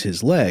couldn't use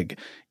his leg,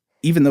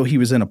 even though he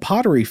was in a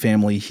pottery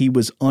family, he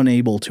was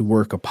unable to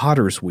work a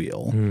potter's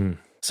wheel.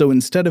 So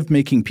instead of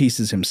making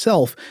pieces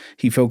himself,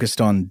 he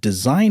focused on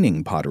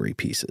designing pottery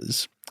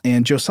pieces.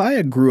 And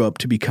Josiah grew up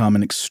to become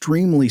an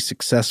extremely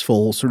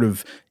successful sort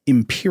of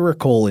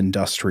empirical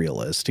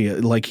industrialist.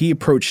 He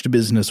approached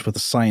business with a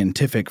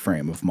scientific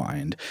frame of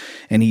mind,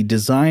 and he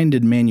designed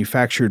and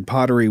manufactured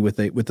pottery with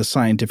a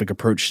scientific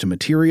approach to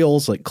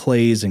materials like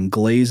clays and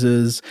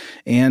glazes,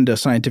 and a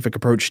scientific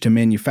approach to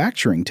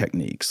manufacturing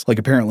techniques.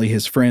 Apparently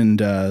his friend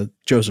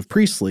Joseph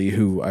Priestley,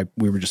 who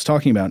we were just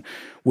talking about,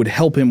 would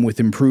help him with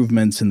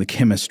improvements in the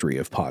chemistry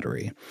of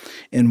pottery.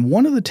 And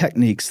one of the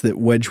techniques that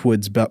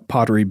Wedgwood's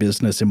pottery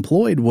business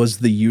employed was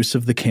the use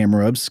of the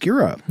camera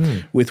obscura,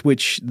 with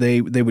which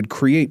they would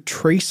create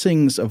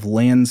tracings of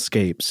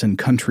landscapes and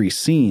country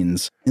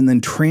scenes and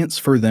then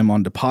transfer them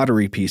onto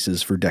pottery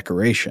pieces for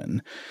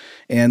decoration.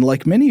 And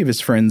like many of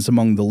his friends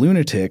among the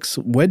lunatics,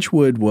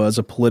 Wedgwood was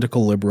a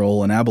political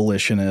liberal, an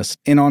abolitionist,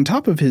 and on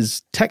top of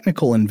his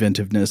technical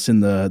inventiveness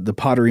in the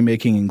pottery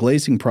making and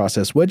glazing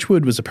process,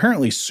 Wedgwood was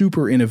apparently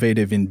super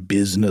innovative in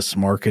business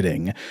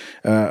marketing.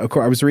 I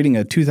was reading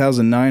a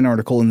 2009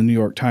 article in the New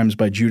York Times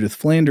by Judith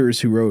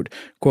Flanders, who wrote,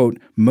 quote,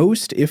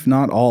 "Most, if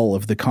not all,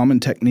 of the common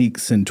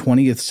techniques in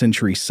 20th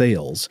century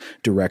sales,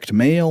 direct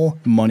mail,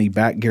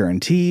 money-back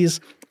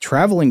guarantees,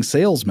 traveling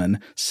salesman,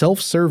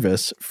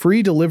 self-service,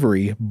 free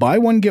delivery, buy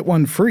one, get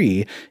one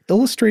free,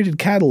 illustrated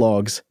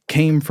catalogs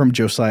came from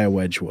Josiah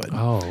Wedgwood.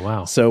 Oh,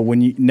 wow. So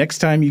next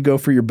time you go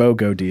for your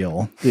BOGO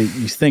deal,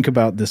 you think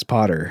about this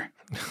potter.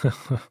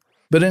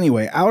 But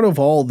anyway, out of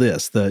all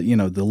this, the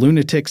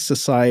Lunatic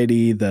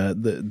Society,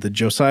 the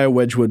Josiah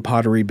Wedgwood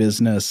pottery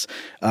business,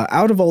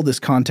 out of all this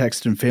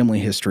context and family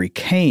history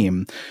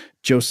came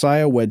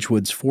Josiah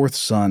Wedgwood's fourth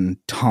son,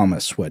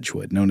 Thomas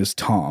Wedgwood, known as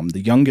Tom,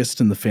 the youngest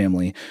in the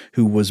family,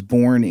 who was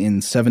born in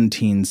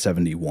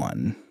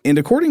 1771. And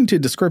according to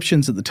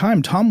descriptions at the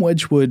time, Tom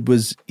Wedgwood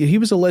was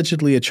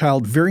allegedly a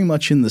child very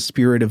much in the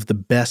spirit of the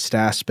best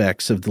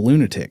aspects of the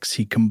Lunatics.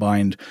 He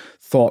combined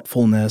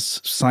thoughtfulness,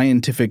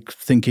 scientific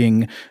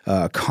thinking,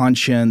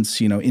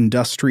 conscience,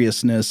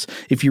 industriousness.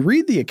 If you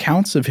read the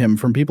accounts of him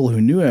from people who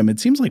knew him,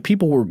 it seems like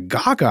people were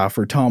gaga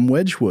for Tom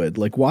Wedgwood.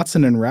 Like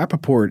Watson and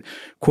Rappaport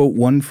quote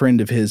one friend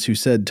of his who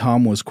said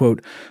Tom was,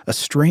 quote, a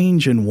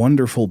strange and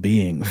wonderful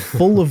being,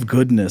 full of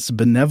goodness,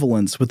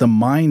 benevolence, with a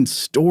mind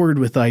stored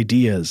with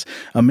ideas,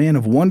 a man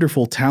of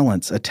wonderful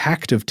talents, a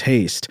tact of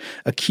taste,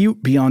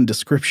 acute beyond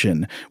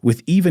description,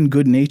 with even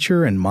good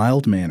nature and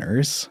mild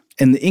manners.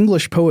 And the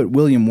English poet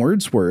William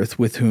Wordsworth,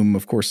 with whom,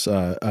 of course,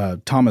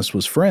 Thomas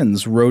was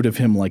friends, wrote of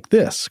him like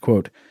this,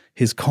 quote,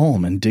 his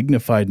calm and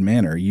dignified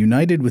manner,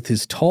 united with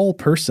his tall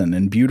person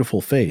and beautiful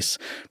face,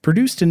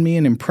 produced in me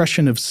an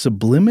impression of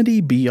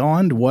sublimity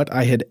beyond what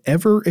I had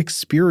ever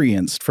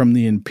experienced from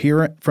the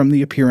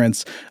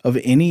appearance of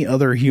any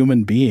other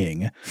human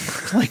being.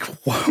 Like,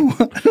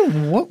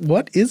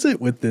 what is it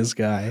with this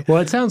guy?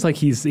 Well, it sounds like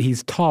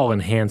he's tall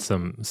and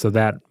handsome, so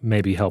that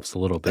maybe helps a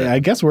little bit. I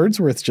guess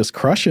Wordsworth's just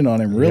crushing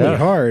on him really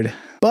hard.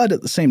 But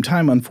at the same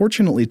time,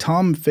 unfortunately,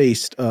 Tom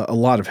faced a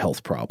lot of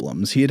health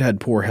problems. He had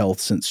had poor health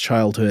since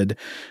childhood,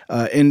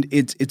 and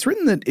it's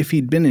written that if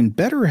he'd been in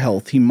better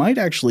health, he might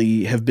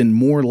actually have been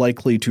more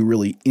likely to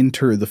really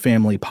enter the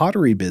family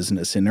pottery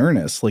business in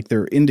earnest. Like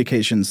there are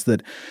indications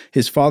that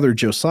his father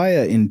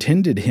Josiah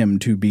intended him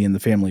to be in the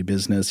family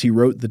business. He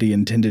wrote that he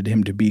intended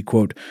him to be,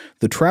 quote,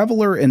 the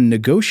traveler and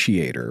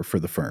negotiator for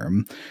the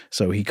firm.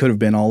 So he could have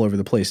been all over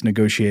the place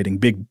negotiating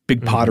big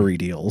pottery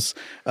deals.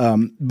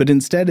 But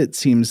instead, it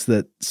seems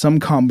that some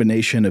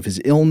combination of his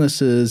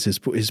illnesses,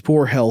 his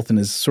poor health, and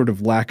his sort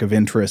of lack of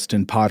interest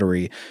in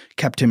pottery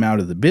kept him out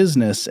of the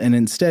business, and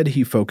instead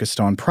he focused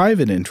on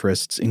private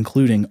interests,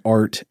 including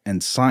art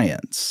and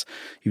science.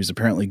 He was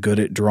apparently good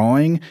at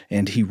drawing,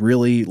 and he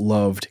really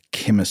loved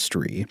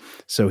chemistry.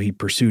 So he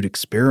pursued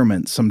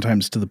experiments,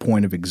 sometimes to the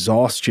point of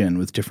exhaustion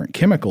with different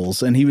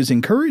chemicals, and he was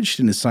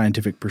encouraged in his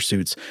scientific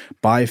pursuits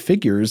by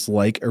figures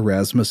like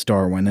Erasmus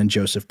Darwin and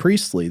Joseph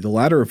Priestley, the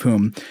latter of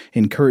whom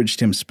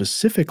encouraged him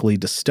specifically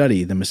to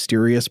study the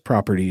mysterious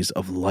properties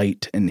of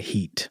light and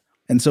heat.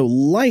 And so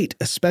light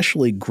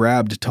especially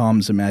grabbed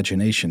Tom's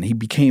imagination. He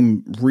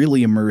became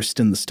really immersed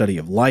in the study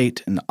of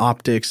light and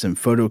optics and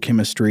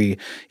photochemistry.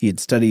 He had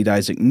studied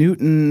Isaac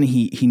Newton.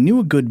 He knew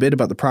a good bit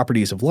about the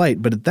properties of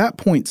light, but at that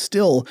point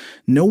still,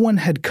 no one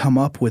had come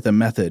up with a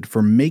method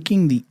for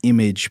making the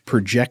image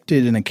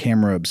projected in a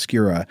camera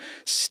obscura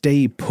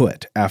stay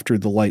put after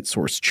the light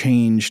source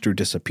changed or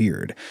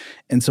disappeared.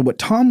 And so what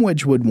Tom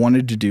Wedgwood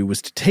wanted to do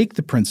was to take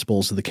the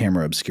principles of the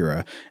camera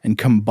obscura and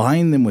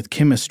combine them with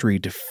chemistry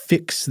to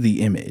fix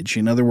the image.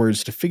 In other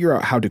words, to figure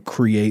out how to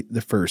create the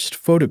first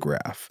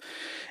photograph.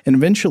 And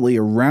eventually,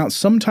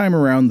 sometime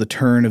around the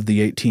turn of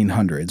the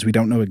 1800s, we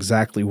don't know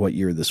exactly what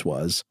year this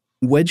was,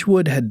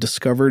 Wedgwood had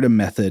discovered a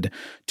method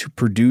to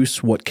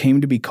produce what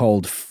came to be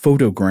called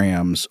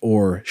photograms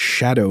or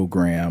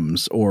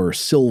shadowgrams or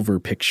silver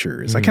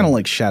pictures. I kind of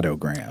like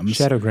shadowgrams.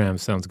 Shadowgrams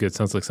sounds good.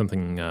 Sounds like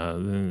something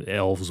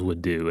elves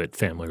would do at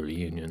family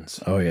reunions.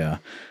 Oh, yeah.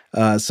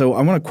 So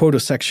I want to quote a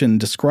section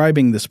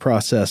describing this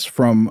process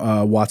from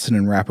Watson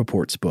and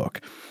Rappaport's book.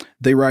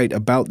 They write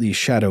about these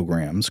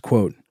shadowgrams,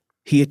 quote,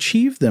 he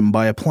achieved them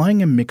by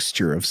applying a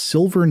mixture of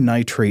silver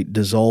nitrate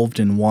dissolved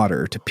in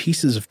water to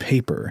pieces of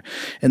paper,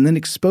 and then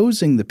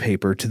exposing the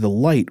paper to the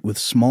light with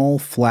small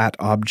flat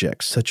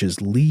objects such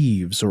as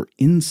leaves or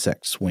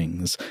insects'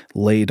 wings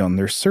laid on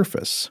their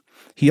surface.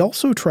 He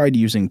also tried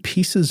using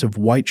pieces of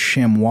white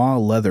chamois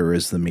leather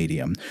as the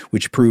medium,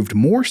 which proved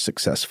more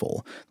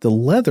successful. The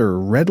leather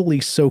readily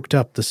soaked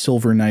up the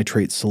silver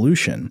nitrate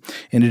solution,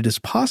 and it is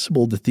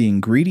possible that the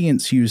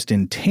ingredients used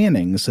in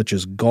tanning, such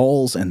as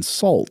galls and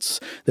salts,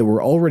 that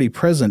were already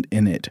present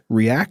in it,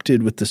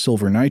 reacted with the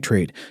silver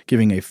nitrate,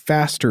 giving a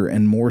faster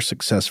and more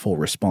successful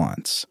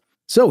response.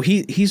 So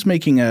he's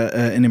making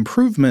an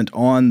improvement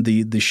on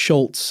the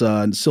Schultz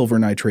silver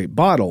nitrate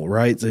bottle,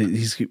 right? So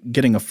he's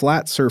getting a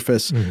flat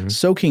surface,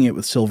 soaking it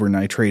with silver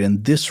nitrate,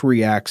 and this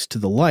reacts to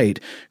the light,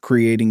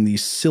 creating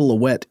these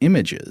silhouette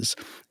images.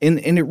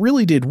 And it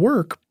really did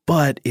work,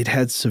 but it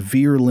had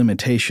severe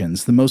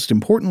limitations, the most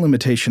important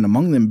limitation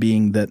among them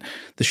being that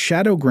the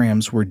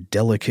shadowgrams were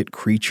delicate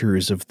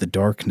creatures of the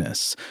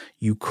darkness.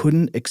 You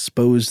couldn't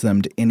expose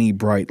them to any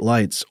bright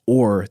lights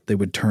or they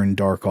would turn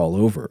dark all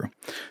over.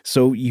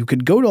 So you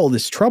could go to all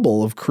this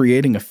trouble of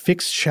creating a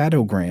fixed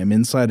shadowgram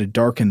inside a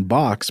darkened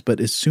box,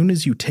 but as soon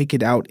as you take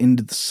it out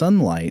into the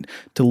sunlight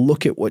to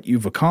look at what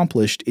you've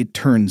accomplished, it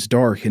turns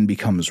dark and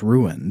becomes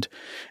ruined.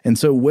 And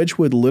so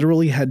Wedgwood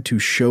literally had to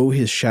show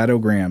his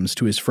shadowgrams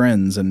to his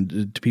friends and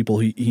to people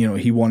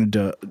he wanted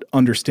to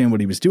understand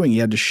what he was doing. He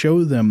had to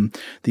show them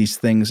these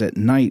things at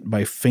night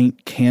by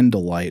faint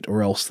candlelight,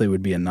 or else they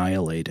would be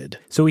annihilated.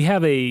 So we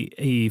have a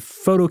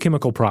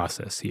photochemical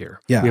process here.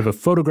 Yeah. We have a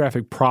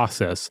photographic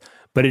process,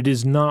 but it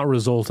is not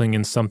resulting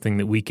in something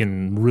that we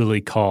can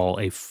really call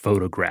a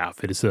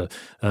photograph. It is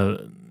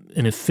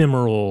an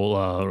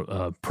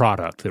ephemeral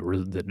product that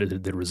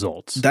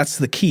results. That's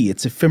the key.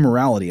 It's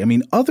ephemerality. I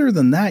mean, other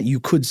than that, you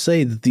could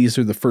say that these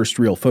are the first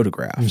real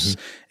photographs,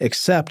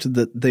 except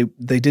that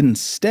they didn't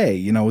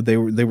stay.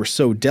 They were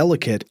so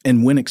delicate,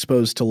 and when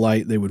exposed to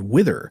light, they would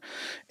wither.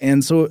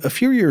 And so a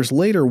few years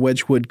later,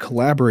 Wedgwood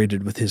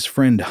collaborated with his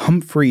friend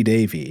Humphrey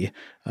Davy,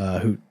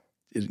 who,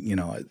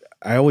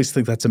 I always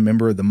think that's a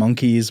member of the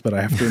Monkees, but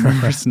I have to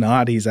remember it's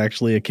not. He's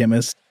actually a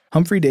chemist.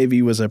 Humphrey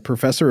Davy was a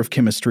professor of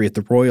chemistry at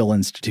the Royal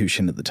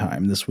Institution at the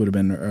time. This would have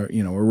been,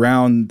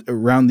 around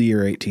the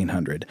year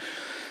 1800.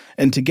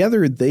 And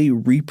together they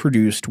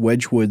reproduced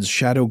Wedgwood's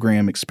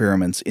shadowgram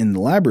experiments in the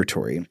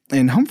laboratory.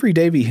 And Humphrey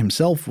Davy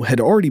himself had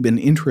already been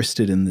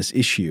interested in this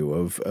issue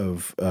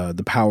of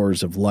the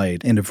powers of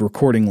light and of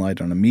recording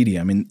light on a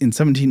medium. In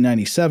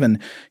 1797,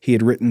 he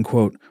had written,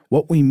 quote,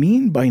 "What we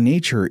mean by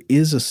nature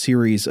is a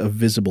series of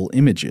visible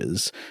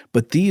images,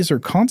 but these are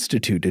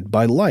constituted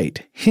by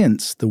light.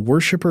 Hence, the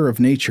worshipper of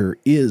nature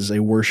is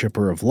a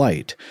worshipper of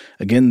light."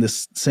 Again,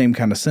 this same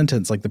kind of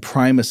sentence, like the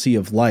primacy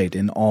of light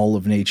in all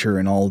of nature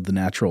and all of the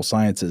natural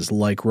sciences,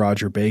 like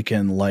Roger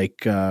Bacon,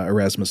 like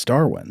Erasmus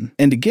Darwin.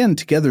 And again,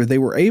 together, they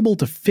were able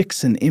to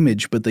fix an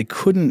image, but they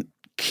couldn't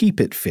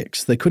keep it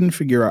fixed. They couldn't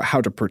figure out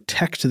how to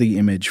protect the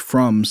image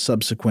from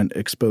subsequent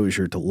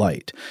exposure to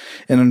light.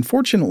 And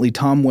unfortunately,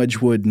 Tom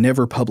Wedgwood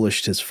never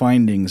published his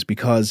findings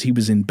because he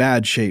was in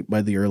bad shape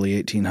by the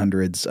early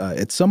 1800s.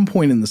 At some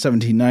point in the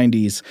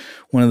 1790s,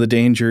 one of the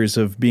dangers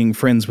of being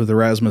friends with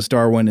Erasmus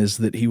Darwin is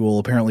that he will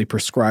apparently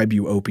prescribe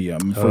you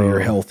opium for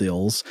your health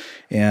ills.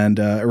 And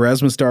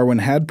Erasmus Darwin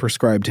had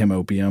prescribed him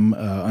opium.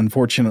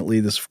 Unfortunately,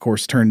 this, of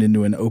course, turned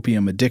into an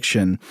opium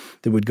addiction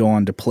that would go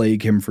on to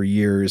plague him for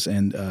years.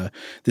 And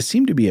this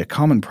seemed to be a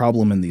common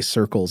problem in these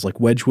circles. Like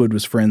Wedgwood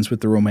was friends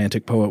with the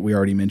Romantic poet we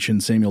already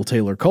mentioned, Samuel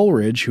Taylor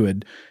Coleridge, who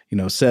had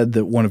said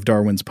that one of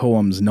Darwin's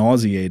poems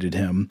nauseated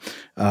him.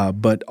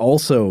 But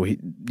also,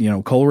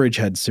 Coleridge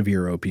had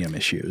severe opium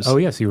issues. Oh,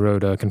 yes. He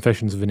wrote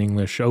Confessions of an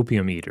English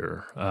Opium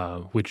Eater,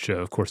 which,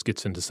 of course,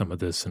 gets into some of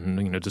this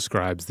and,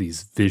 describes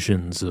these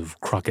visions of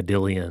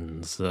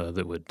crocodilians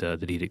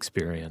that he'd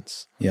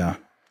experience. Yeah.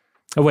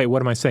 Oh, wait,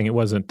 what am I saying? It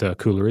wasn't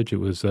Coleridge.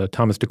 It was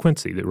Thomas de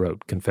Quincey that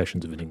wrote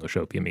Confessions of an English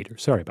Opium Eater.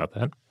 Sorry about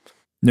that.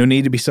 No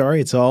need to be sorry.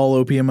 It's all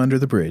opium under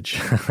the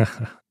bridge.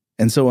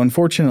 And so,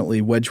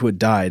 unfortunately, Wedgwood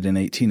died in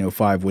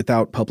 1805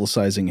 without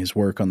publicizing his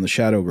work on the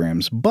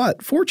shadowgrams.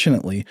 But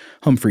fortunately,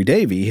 Humphrey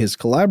Davy, his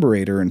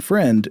collaborator and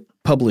friend,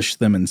 published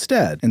them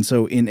instead. And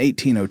so in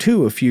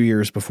 1802, a few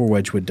years before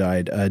Wedgwood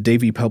died,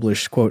 Davy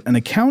published, quote, "An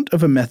account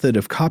of a method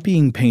of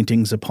copying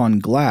paintings upon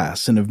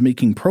glass and of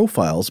making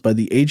profiles by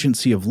the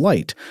agency of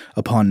light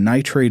upon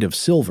nitrate of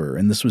silver."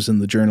 And this was in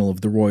the Journal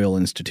of the Royal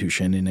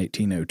Institution in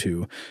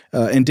 1802.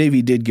 And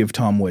Davy did give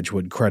Tom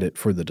Wedgwood credit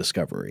for the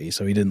discovery.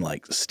 So he didn't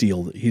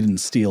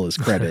steal his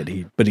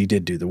credit, but he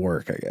did do the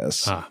work, I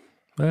guess.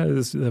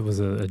 That was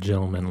a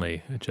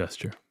gentlemanly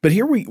gesture. But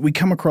here we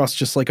come across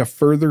just like a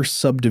further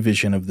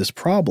subdivision of this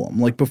problem.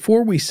 Like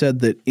before, we said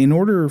that in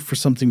order for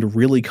something to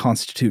really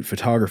constitute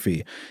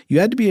photography, you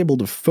had to be able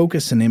to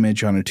focus an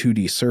image on a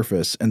 2D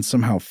surface and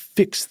somehow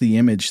fix the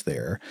image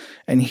there.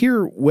 And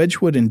here,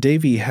 Wedgwood and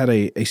Davy had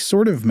a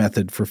sort of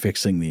method for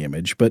fixing the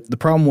image, but the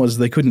problem was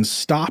they couldn't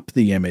stop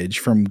the image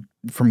from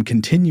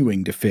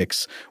continuing to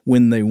fix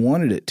when they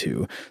wanted it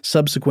to.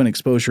 Subsequent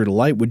exposure to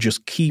light would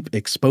just keep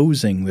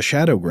exposing the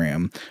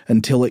shadowgram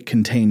until it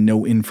contained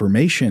no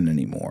information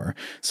anymore.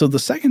 So the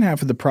second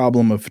half of the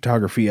problem of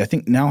photography, I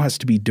think, now has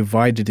to be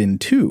divided in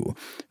two.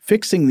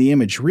 Fixing the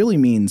image really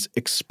means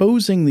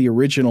exposing the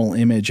original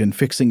image and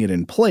fixing it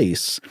in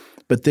place,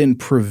 but then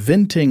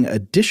preventing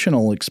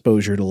additional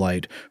exposure to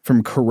light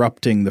from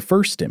corrupting the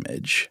first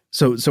image.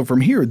 So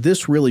from here,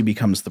 this really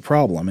becomes the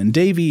problem. And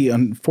Davy,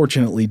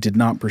 unfortunately, did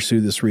not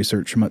pursue this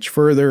research much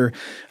further.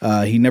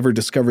 He never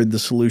discovered the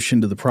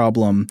solution to the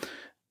problem,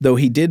 though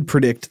he did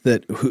predict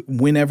that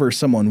whenever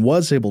someone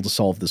was able to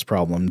solve this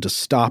problem, to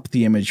stop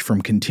the image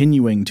from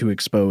continuing to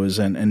expose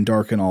and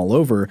darken all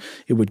over,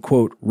 it would,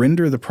 quote,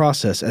 "render the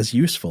process as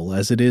useful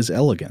as it is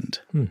elegant."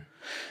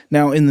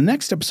 Now, in the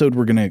next episode,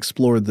 we're going to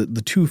explore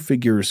the two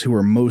figures who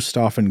are most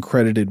often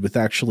credited with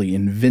actually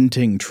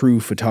inventing true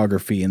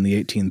photography in the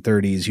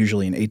 1830s,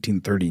 usually in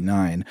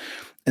 1839.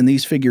 And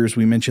these figures,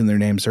 we mentioned their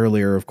names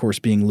earlier, of course,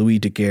 being Louis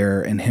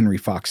Daguerre and Henry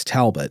Fox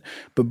Talbot.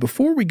 But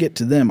before we get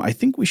to them, I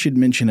think we should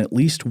mention at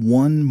least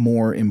one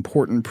more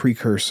important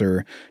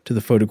precursor to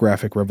the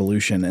photographic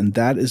revolution, and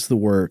that is the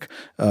work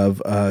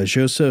of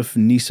Joseph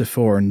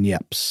Nicephore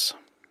Niepce.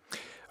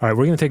 All right,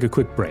 we're going to take a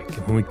quick break.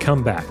 When we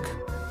come back,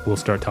 we'll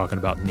start talking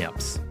about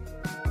Niepce.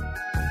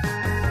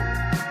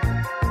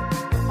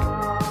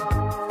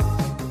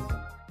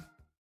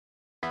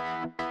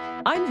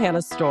 I'm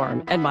Hannah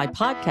Storm, and my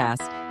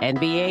podcast,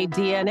 NBA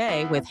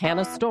DNA with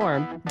Hannah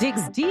Storm,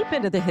 digs deep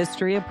into the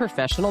history of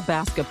professional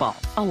basketball,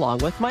 along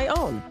with my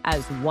own,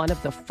 as one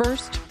of the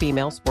first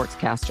female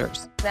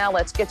sportscasters. Now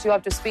let's get you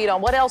up to speed on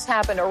what else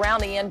happened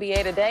around the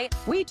NBA today.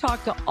 We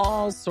talked to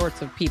all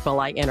sorts of people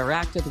I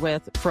interacted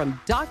with, from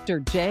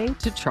Dr. J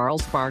to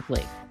Charles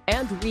Barkley,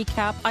 and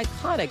recap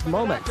iconic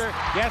moments.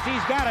 Yes,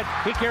 he's got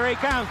it. Here he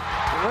comes.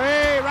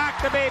 Way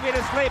rock the baby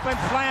to sleep and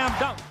slam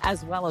dunk.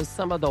 As well as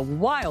some of the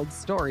wild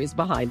stories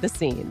behind the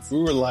scenes. We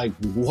were like,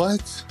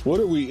 what? What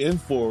are we in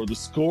for? The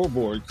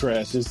scoreboard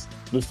crashes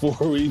before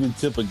we even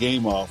tip a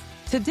game off.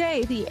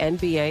 Today, the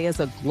NBA is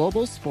a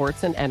global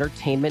sports and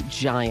entertainment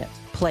giant.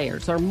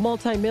 Players are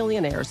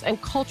multimillionaires and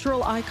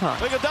cultural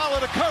icons. Iguodala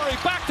to Curry,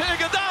 back to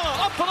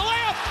Iguodala, up for the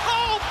layup.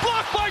 Oh,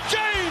 blocked by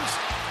James.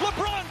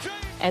 LeBron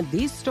James. And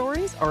these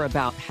stories are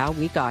about how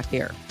we got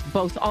here,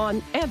 both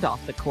on and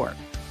off the court.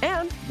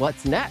 And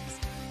what's next?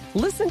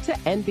 Listen to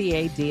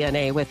NBA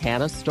DNA with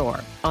Hannah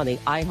Storm on the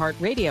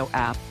iHeartRadio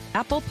app,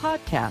 Apple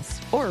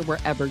Podcasts, or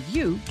wherever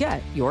you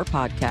get your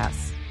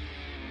podcasts.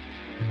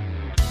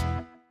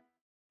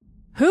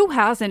 Who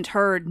hasn't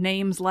heard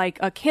names like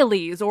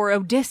Achilles or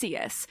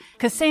Odysseus,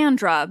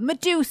 Cassandra,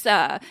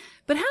 Medusa?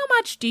 But how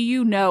much do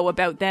you know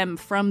about them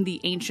from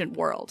the ancient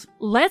world?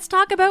 Let's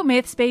Talk About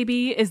Myths,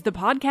 Baby is the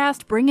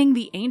podcast bringing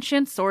the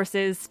ancient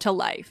sources to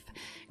life.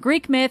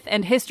 Greek myth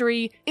and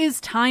history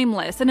is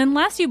timeless, and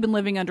unless you've been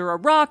living under a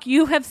rock,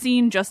 you have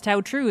seen just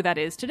how true that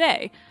is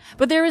today.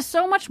 But there is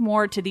so much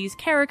more to these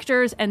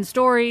characters and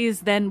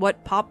stories than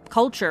what pop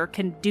culture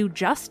can do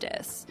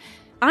justice.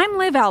 I'm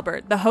Liv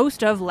Albert, the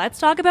host of Let's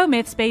Talk About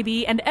Myths,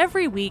 Baby, and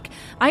every week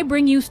I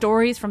bring you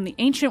stories from the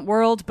ancient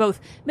world,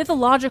 both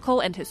mythological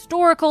and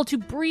historical, to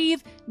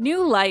breathe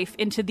new life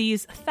into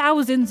these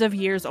thousands of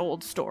years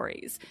old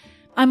stories.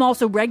 I'm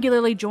also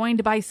regularly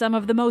joined by some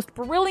of the most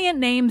brilliant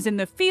names in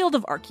the field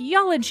of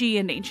archaeology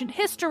and ancient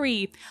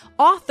history,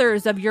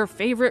 authors of your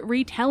favorite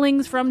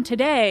retellings from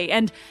today,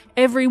 and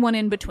everyone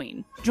in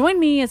between. Join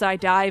me as I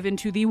dive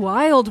into the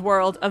wild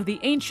world of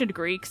the ancient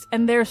Greeks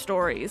and their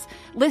stories.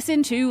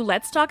 Listen to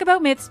Let's Talk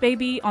About Myths,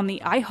 Baby on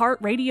the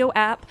iHeartRadio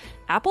app,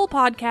 Apple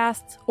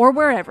Podcasts, or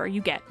wherever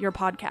you get your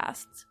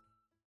podcasts.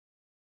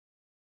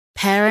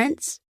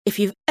 Parents, if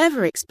you've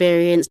ever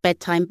experienced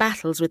bedtime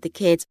battles with the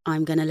kids,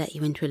 I'm going to let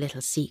you into a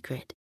little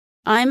secret.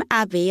 I'm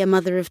Abby, a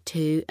mother of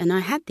 2, and I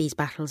had these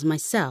battles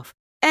myself.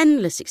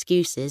 Endless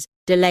excuses,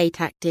 delay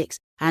tactics,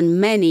 and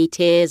many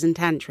tears and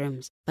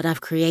tantrums. But I've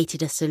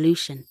created a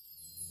solution.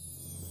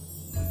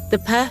 The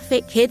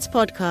perfect kids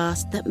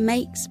podcast that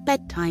makes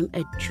bedtime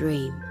a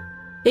dream.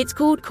 It's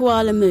called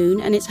Koala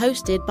Moon, and it's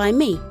hosted by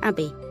me,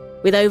 Abby,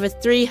 with over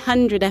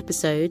 300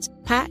 episodes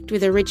packed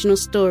with original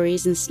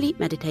stories and sleep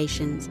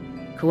meditations.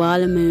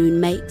 Koala Moon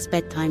makes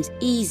bedtimes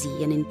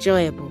easy and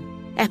enjoyable.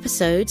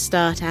 Episodes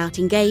start out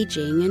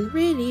engaging and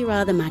really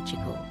rather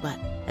magical, but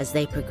as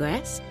they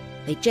progress,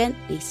 they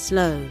gently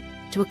slow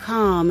to a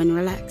calm and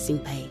relaxing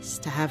pace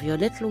to have your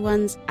little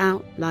ones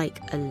out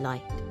like a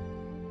light.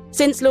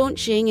 Since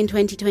launching in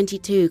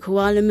 2022,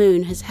 Koala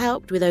Moon has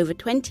helped with over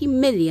 20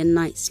 million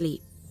nights'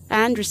 sleep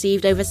and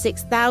received over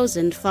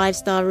 6,000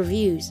 5-star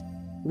reviews.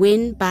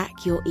 Win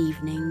back your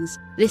evenings.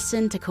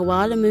 Listen to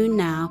Koala Moon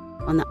now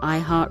on the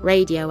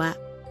iHeartRadio app,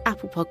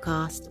 Apple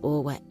Podcasts,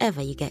 or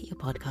wherever you get your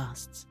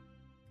podcasts.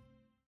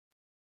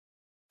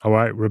 All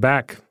right, we're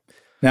back.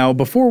 Now,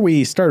 before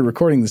we started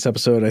recording this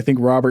episode, I think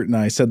Robert and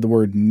I said the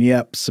word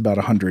Niepce about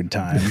 100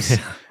 times.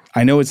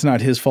 I know it's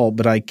not his fault,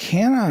 but I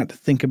cannot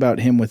think about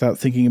him without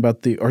thinking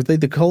about are they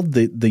called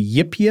the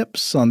Yip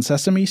Yips on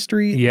Sesame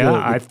Street?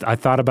 Yeah, I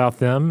thought about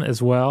them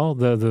as well,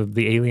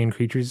 the alien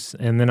creatures.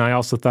 And then I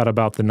also thought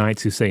about the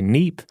knights who say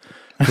Neep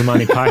from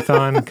Monty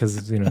Python,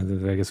 because, I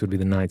guess it would be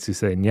the knights who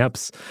say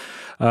Niepce.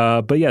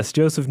 But yes,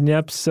 Joseph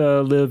Niepce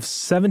lived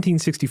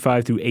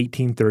 1765 through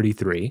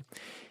 1833.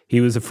 He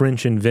was a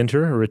French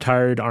inventor, a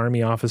retired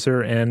army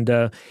officer,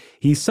 and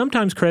he's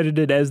sometimes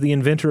credited as the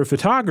inventor of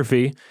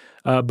photography,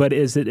 but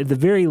is at the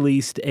very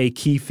least a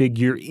key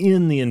figure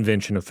in the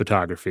invention of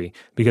photography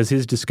because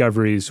his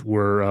discoveries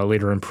were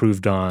later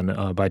improved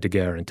on by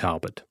Daguerre and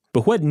Talbot.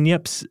 But what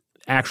Niepce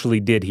actually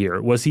did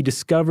here was he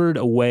discovered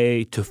a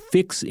way to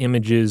fix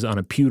images on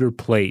a pewter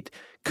plate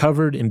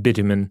covered in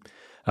bitumen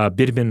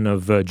bitumen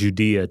of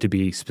Judea to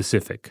be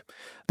specific.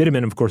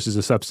 Bitumen, of course, is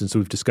a substance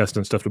we've discussed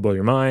on Stuff to Blow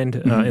Your Mind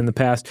in the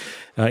past,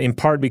 in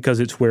part because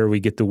it's where we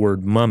get the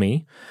word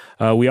mummy.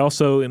 We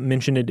also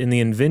mentioned it in the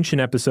invention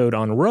episode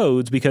on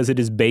roads because it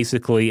is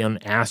basically an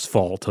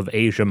asphalt of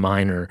Asia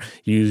Minor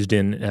used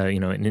in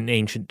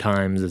ancient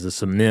times as a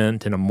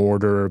cement and a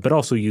mortar, but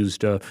also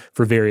used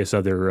for various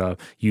other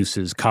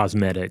uses,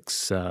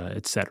 cosmetics,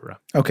 etc.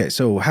 Okay,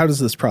 so how does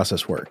this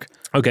process work?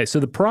 Okay, so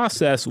the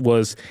process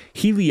was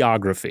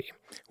heliography,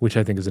 which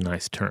I think is a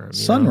nice term.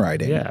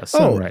 Sunwriting. Yeah,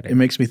 sunwriting. It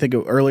makes me think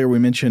of earlier we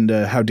mentioned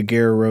how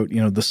Daguerre wrote,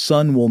 the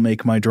sun will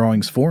make my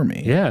drawings for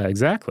me. Yeah,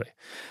 exactly.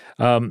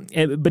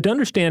 But to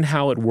understand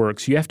how it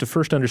works, you have to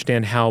first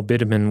understand how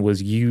bitumen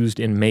was used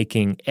in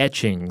making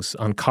etchings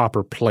on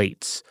copper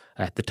plates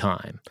at the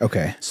time.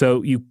 Okay.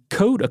 So you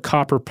coat a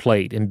copper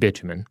plate in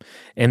bitumen,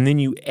 and then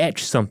you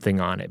etch something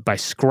on it by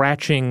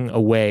scratching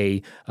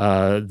away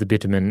the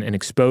bitumen and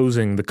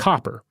exposing the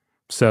copper.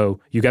 So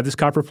you got this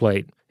copper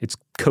plate, it's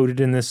coated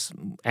in this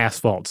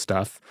asphalt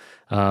stuff,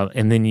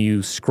 and then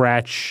you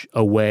scratch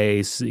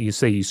away,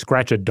 you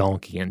scratch a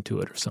donkey into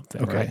it or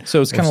something, okay. Right?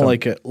 So it's kind of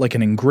like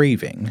an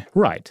engraving.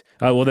 Right.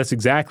 Well, that's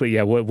exactly,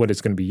 what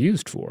it's going to be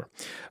used for.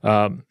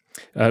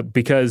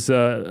 Because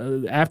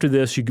after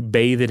this, you could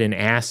bathe it in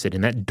acid,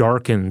 and that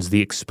darkens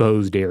the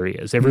exposed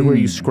areas. Everywhere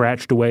you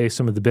scratched away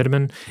some of the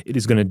bitumen, it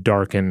is going to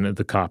darken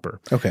the copper.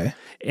 Okay.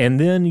 And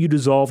then you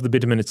dissolve the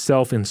bitumen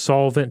itself in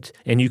solvent,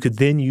 and you could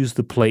then use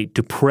the plate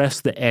to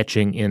press the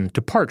etching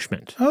into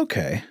parchment.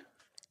 Okay.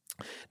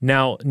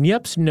 Now,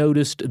 Niepce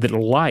noticed that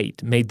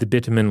light made the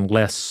bitumen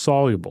less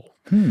soluble.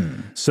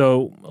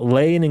 So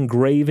lay an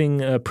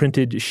engraving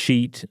printed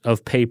sheet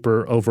of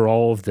paper over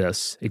all of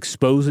this,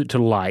 expose it to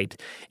light,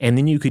 and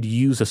then you could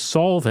use a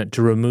solvent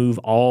to remove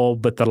all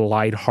but the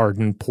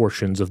light-hardened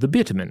portions of the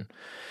bitumen.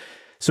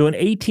 So in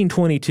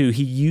 1822,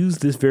 he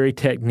used this very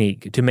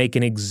technique to make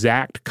an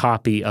exact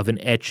copy of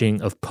an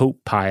etching of Pope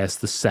Pius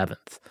VII.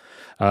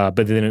 But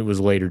then it was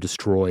later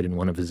destroyed in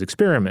one of his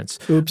experiments.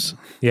 Oops.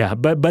 Yeah,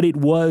 but it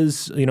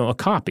was, a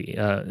copy.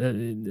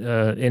 And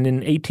in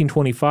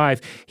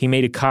 1825, he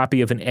made a copy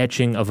of an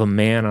etching of a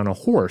man on a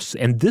horse.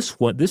 And this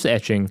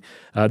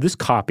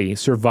copy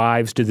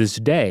survives to this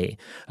day,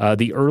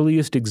 the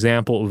earliest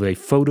example of a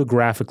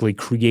photographically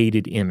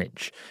created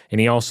image. And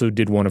he also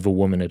did one of a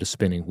woman at a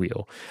spinning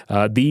wheel.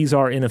 These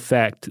are, in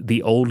effect,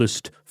 the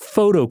oldest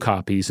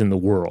photocopies in the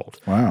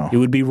world. Wow. It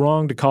would be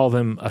wrong to call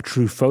them a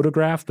true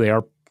photograph. They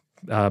are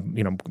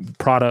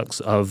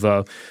products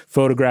of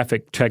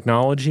photographic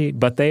technology,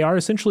 but they are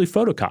essentially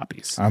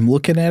photocopies. I'm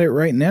looking at it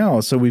right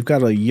now. So we've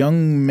got a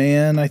young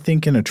man, I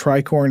think, in a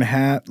tricorn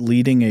hat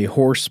leading a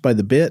horse by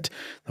the bit.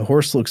 The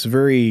horse looks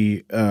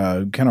very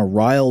kind of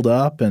riled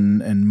up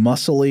and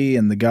muscly,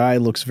 and the guy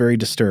looks very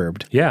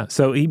disturbed. Yeah,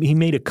 so he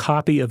made a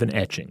copy of an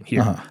etching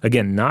here.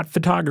 Again, not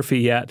photography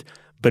yet,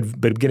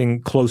 but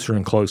getting closer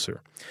and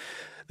closer.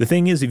 The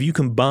thing is, if you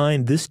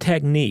combine this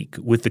technique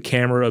with the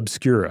camera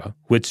obscura,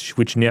 which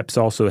Niepce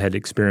also had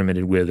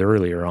experimented with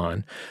earlier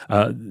on,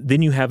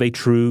 then you have a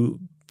true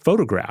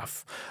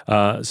photograph.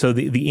 So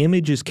the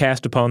image is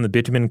cast upon the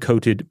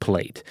bitumen-coated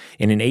plate.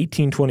 And in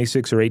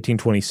 1826 or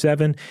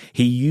 1827,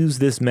 he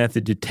used this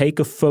method to take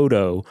a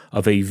photo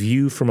of a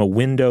view from a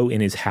window in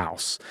his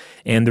house.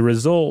 And the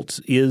result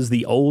is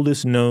the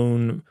oldest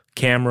known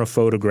camera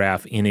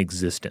photograph in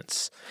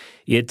existence.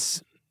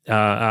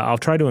 I'll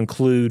try to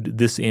include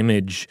this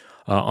image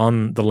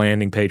on the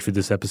landing page for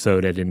this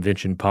episode at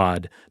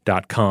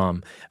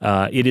inventionpod.com.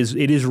 It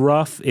is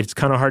rough. It's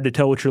kind of hard to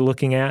tell what you're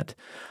looking at,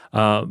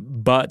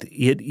 but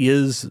it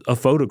is a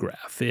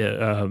photograph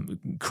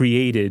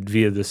created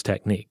via this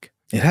technique.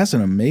 It has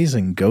an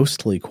amazing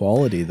ghostly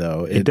quality,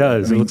 though. It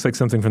does. It looks like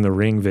something from the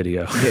Ring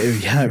video.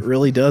 Yeah, it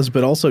really does.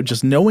 But also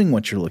just knowing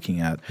what you're looking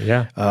at,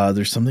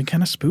 there's something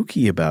kind of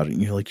spooky about it.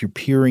 You're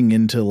peering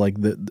into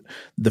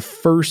the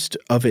first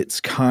of its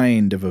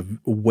kind of a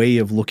way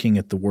of looking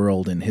at the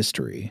world in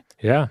history.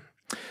 Yeah.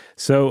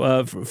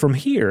 So from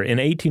here, in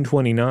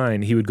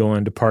 1829, he would go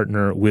on to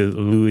partner with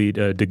Louis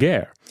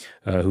Daguerre,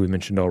 who we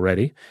mentioned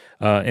already,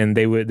 and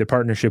the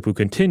partnership would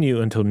continue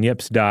until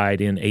Niepce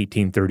died in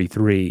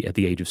 1833 at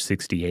the age of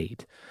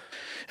 68.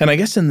 And I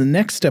guess in the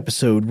next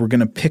episode, we're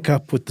going to pick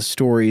up with the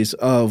stories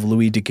of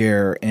Louis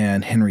Daguerre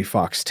and Henry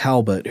Fox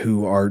Talbot,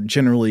 who are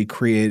generally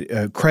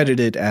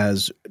credited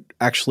as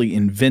actually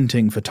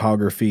inventing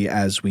photography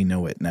as we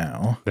know it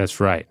now. That's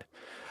right.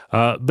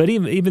 But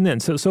even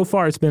then, so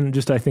far it's been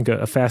just, I think,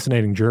 a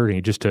fascinating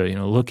journey just to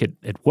look at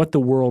what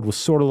the world was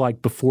sort of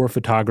like before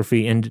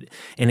photography and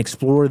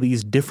explore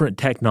these different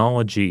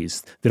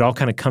technologies that all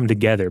kind of come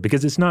together.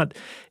 Because it's not,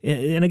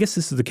 and I guess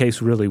this is the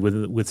case really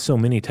with so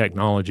many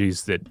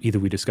technologies that either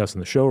we discuss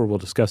in the show or we'll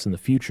discuss in the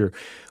future,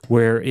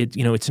 where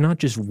it's not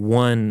just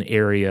one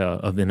area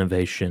of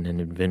innovation and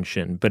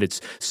invention, but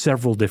it's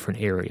several different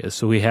areas.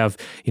 So we have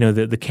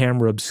the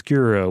camera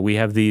obscura, we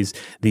have these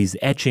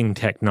etching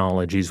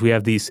technologies, we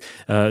have these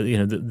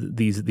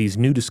these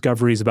new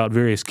discoveries about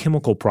various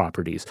chemical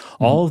properties,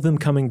 all of them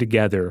coming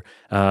together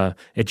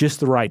at just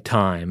the right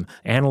time,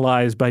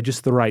 analyzed by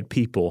just the right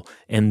people,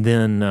 and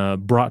then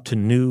brought to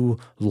new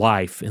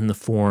life in the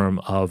form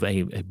of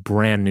a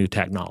brand new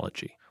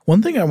technology.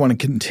 One thing I want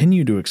to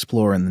continue to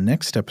explore in the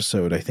next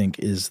episode, I think,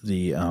 is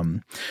the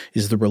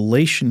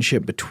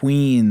relationship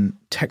between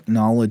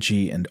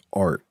technology and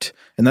art.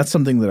 And that's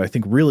something that I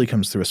think really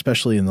comes through,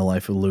 especially in the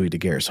life of Louis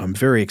Daguerre. So I'm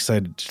very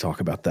excited to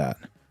talk about that.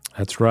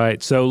 That's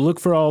right. So look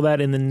for all that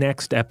in the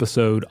next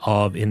episode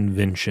of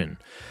Invention.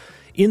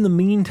 In the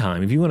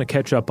meantime, if you want to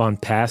catch up on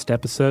past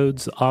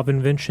episodes of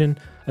Invention,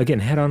 again,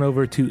 head on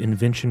over to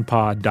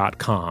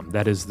inventionpod.com.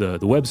 That is the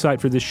website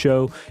for this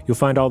show. You'll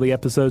find all the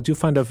episodes. You'll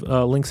find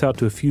links out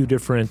to a few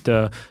different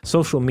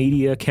social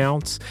media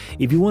accounts.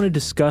 If you want to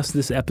discuss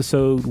this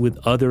episode with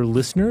other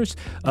listeners,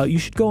 you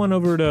should go on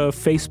over to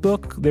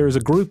Facebook. There is a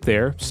group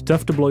there,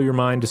 Stuff to Blow Your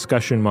Mind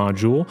discussion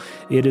module.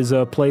 It is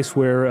a place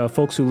where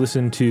folks who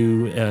listen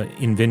to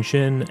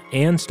Invention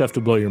and Stuff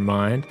to Blow Your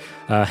Mind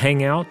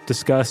hang out,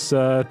 discuss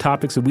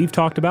topics that we've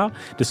talked about,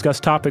 discuss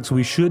topics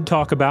we should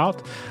talk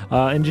about,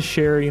 and just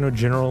share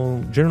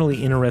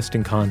generally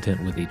interesting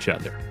content with each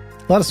other.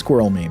 A lot of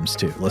squirrel memes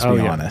too, let's be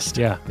honest.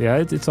 Yeah,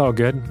 it's all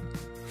good.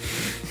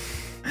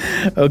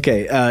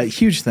 Okay,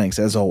 huge thanks,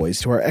 as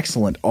always, to our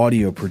excellent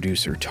audio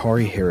producer,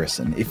 Tari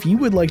Harrison. If you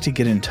would like to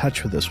get in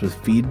touch with us with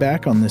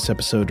feedback on this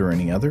episode or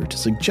any other, to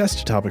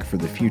suggest a topic for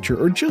the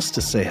future, or just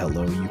to say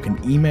hello, you can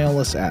email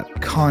us at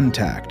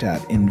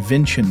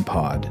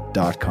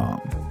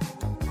contact@inventionpod.com.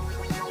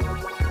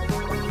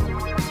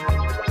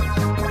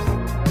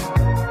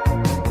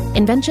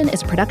 Invention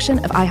is a production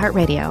of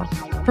iHeartRadio.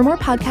 For more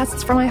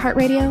podcasts from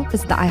iHeartRadio,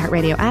 visit the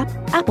iHeartRadio app,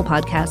 Apple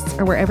Podcasts,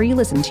 or wherever you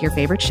listen to your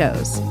favorite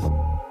shows.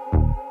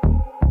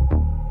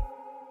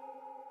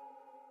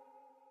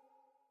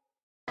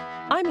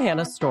 I'm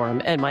Hannah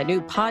Storm, and my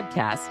new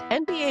podcast,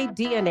 NBA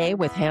DNA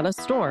with Hannah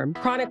Storm,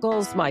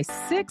 chronicles my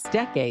 6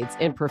 decades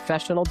in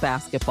professional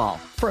basketball.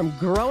 From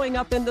growing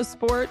up in the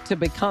sport to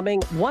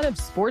becoming one of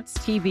sports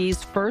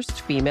TV's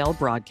first female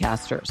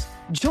broadcasters.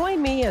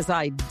 Join me as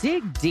I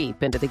dig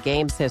deep into the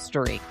game's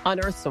history,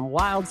 unearth some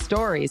wild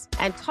stories,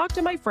 and talk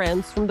to my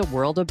friends from the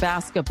world of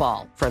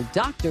basketball, from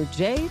Dr.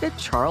 J to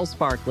Charles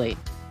Barkley.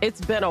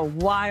 It's been a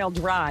wild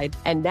ride,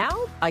 and now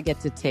I get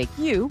to take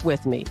you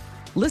with me.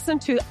 Listen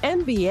to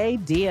NBA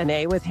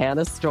DNA with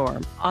Hannah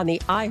Storm on the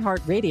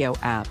iHeartRadio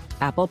app,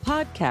 Apple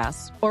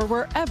Podcasts, or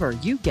wherever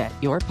you get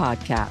your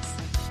podcasts.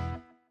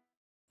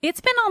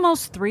 It's been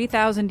almost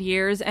 3,000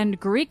 years, and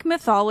Greek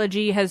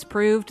mythology has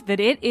proved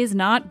that it is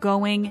not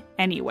going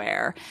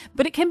anywhere.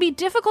 But it can be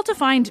difficult to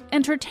find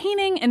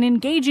entertaining and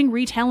engaging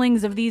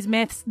retellings of these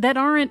myths that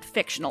aren't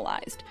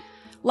fictionalized.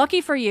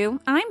 Lucky for you,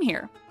 I'm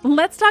here.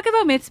 Let's Talk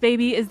About Myths,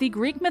 Baby is the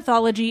Greek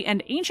mythology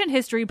and ancient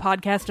history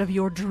podcast of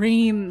your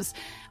dreams.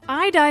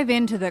 I dive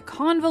into the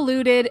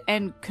convoluted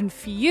and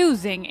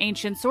confusing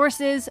ancient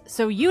sources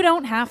so you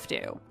don't have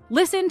to.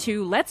 Listen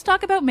to Let's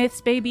Talk About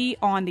Myths, Baby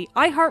on the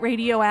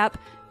iHeartRadio app,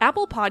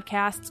 Apple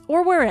Podcasts,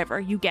 or wherever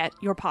you get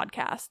your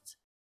podcasts.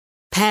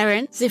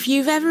 Parents, if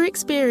you've ever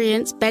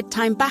experienced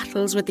bedtime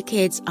battles with the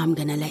kids, I'm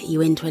going to let you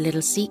into a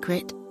little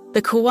secret.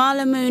 The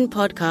Koala Moon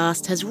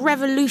podcast has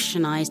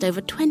revolutionized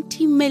over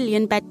 20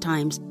 million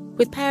bedtimes,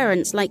 with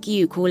parents like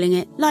you calling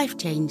it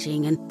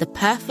life-changing and the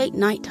perfect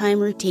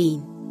nighttime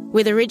routine.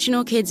 With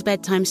original kids'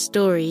 bedtime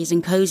stories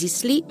and cozy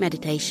sleep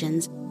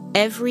meditations,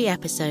 every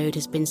episode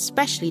has been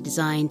specially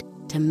designed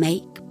to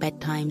make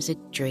bedtimes a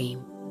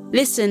dream.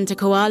 Listen to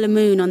Koala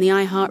Moon on the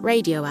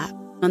iHeartRadio app,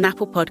 on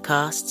Apple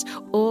Podcasts,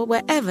 or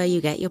wherever you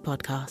get your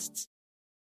podcasts.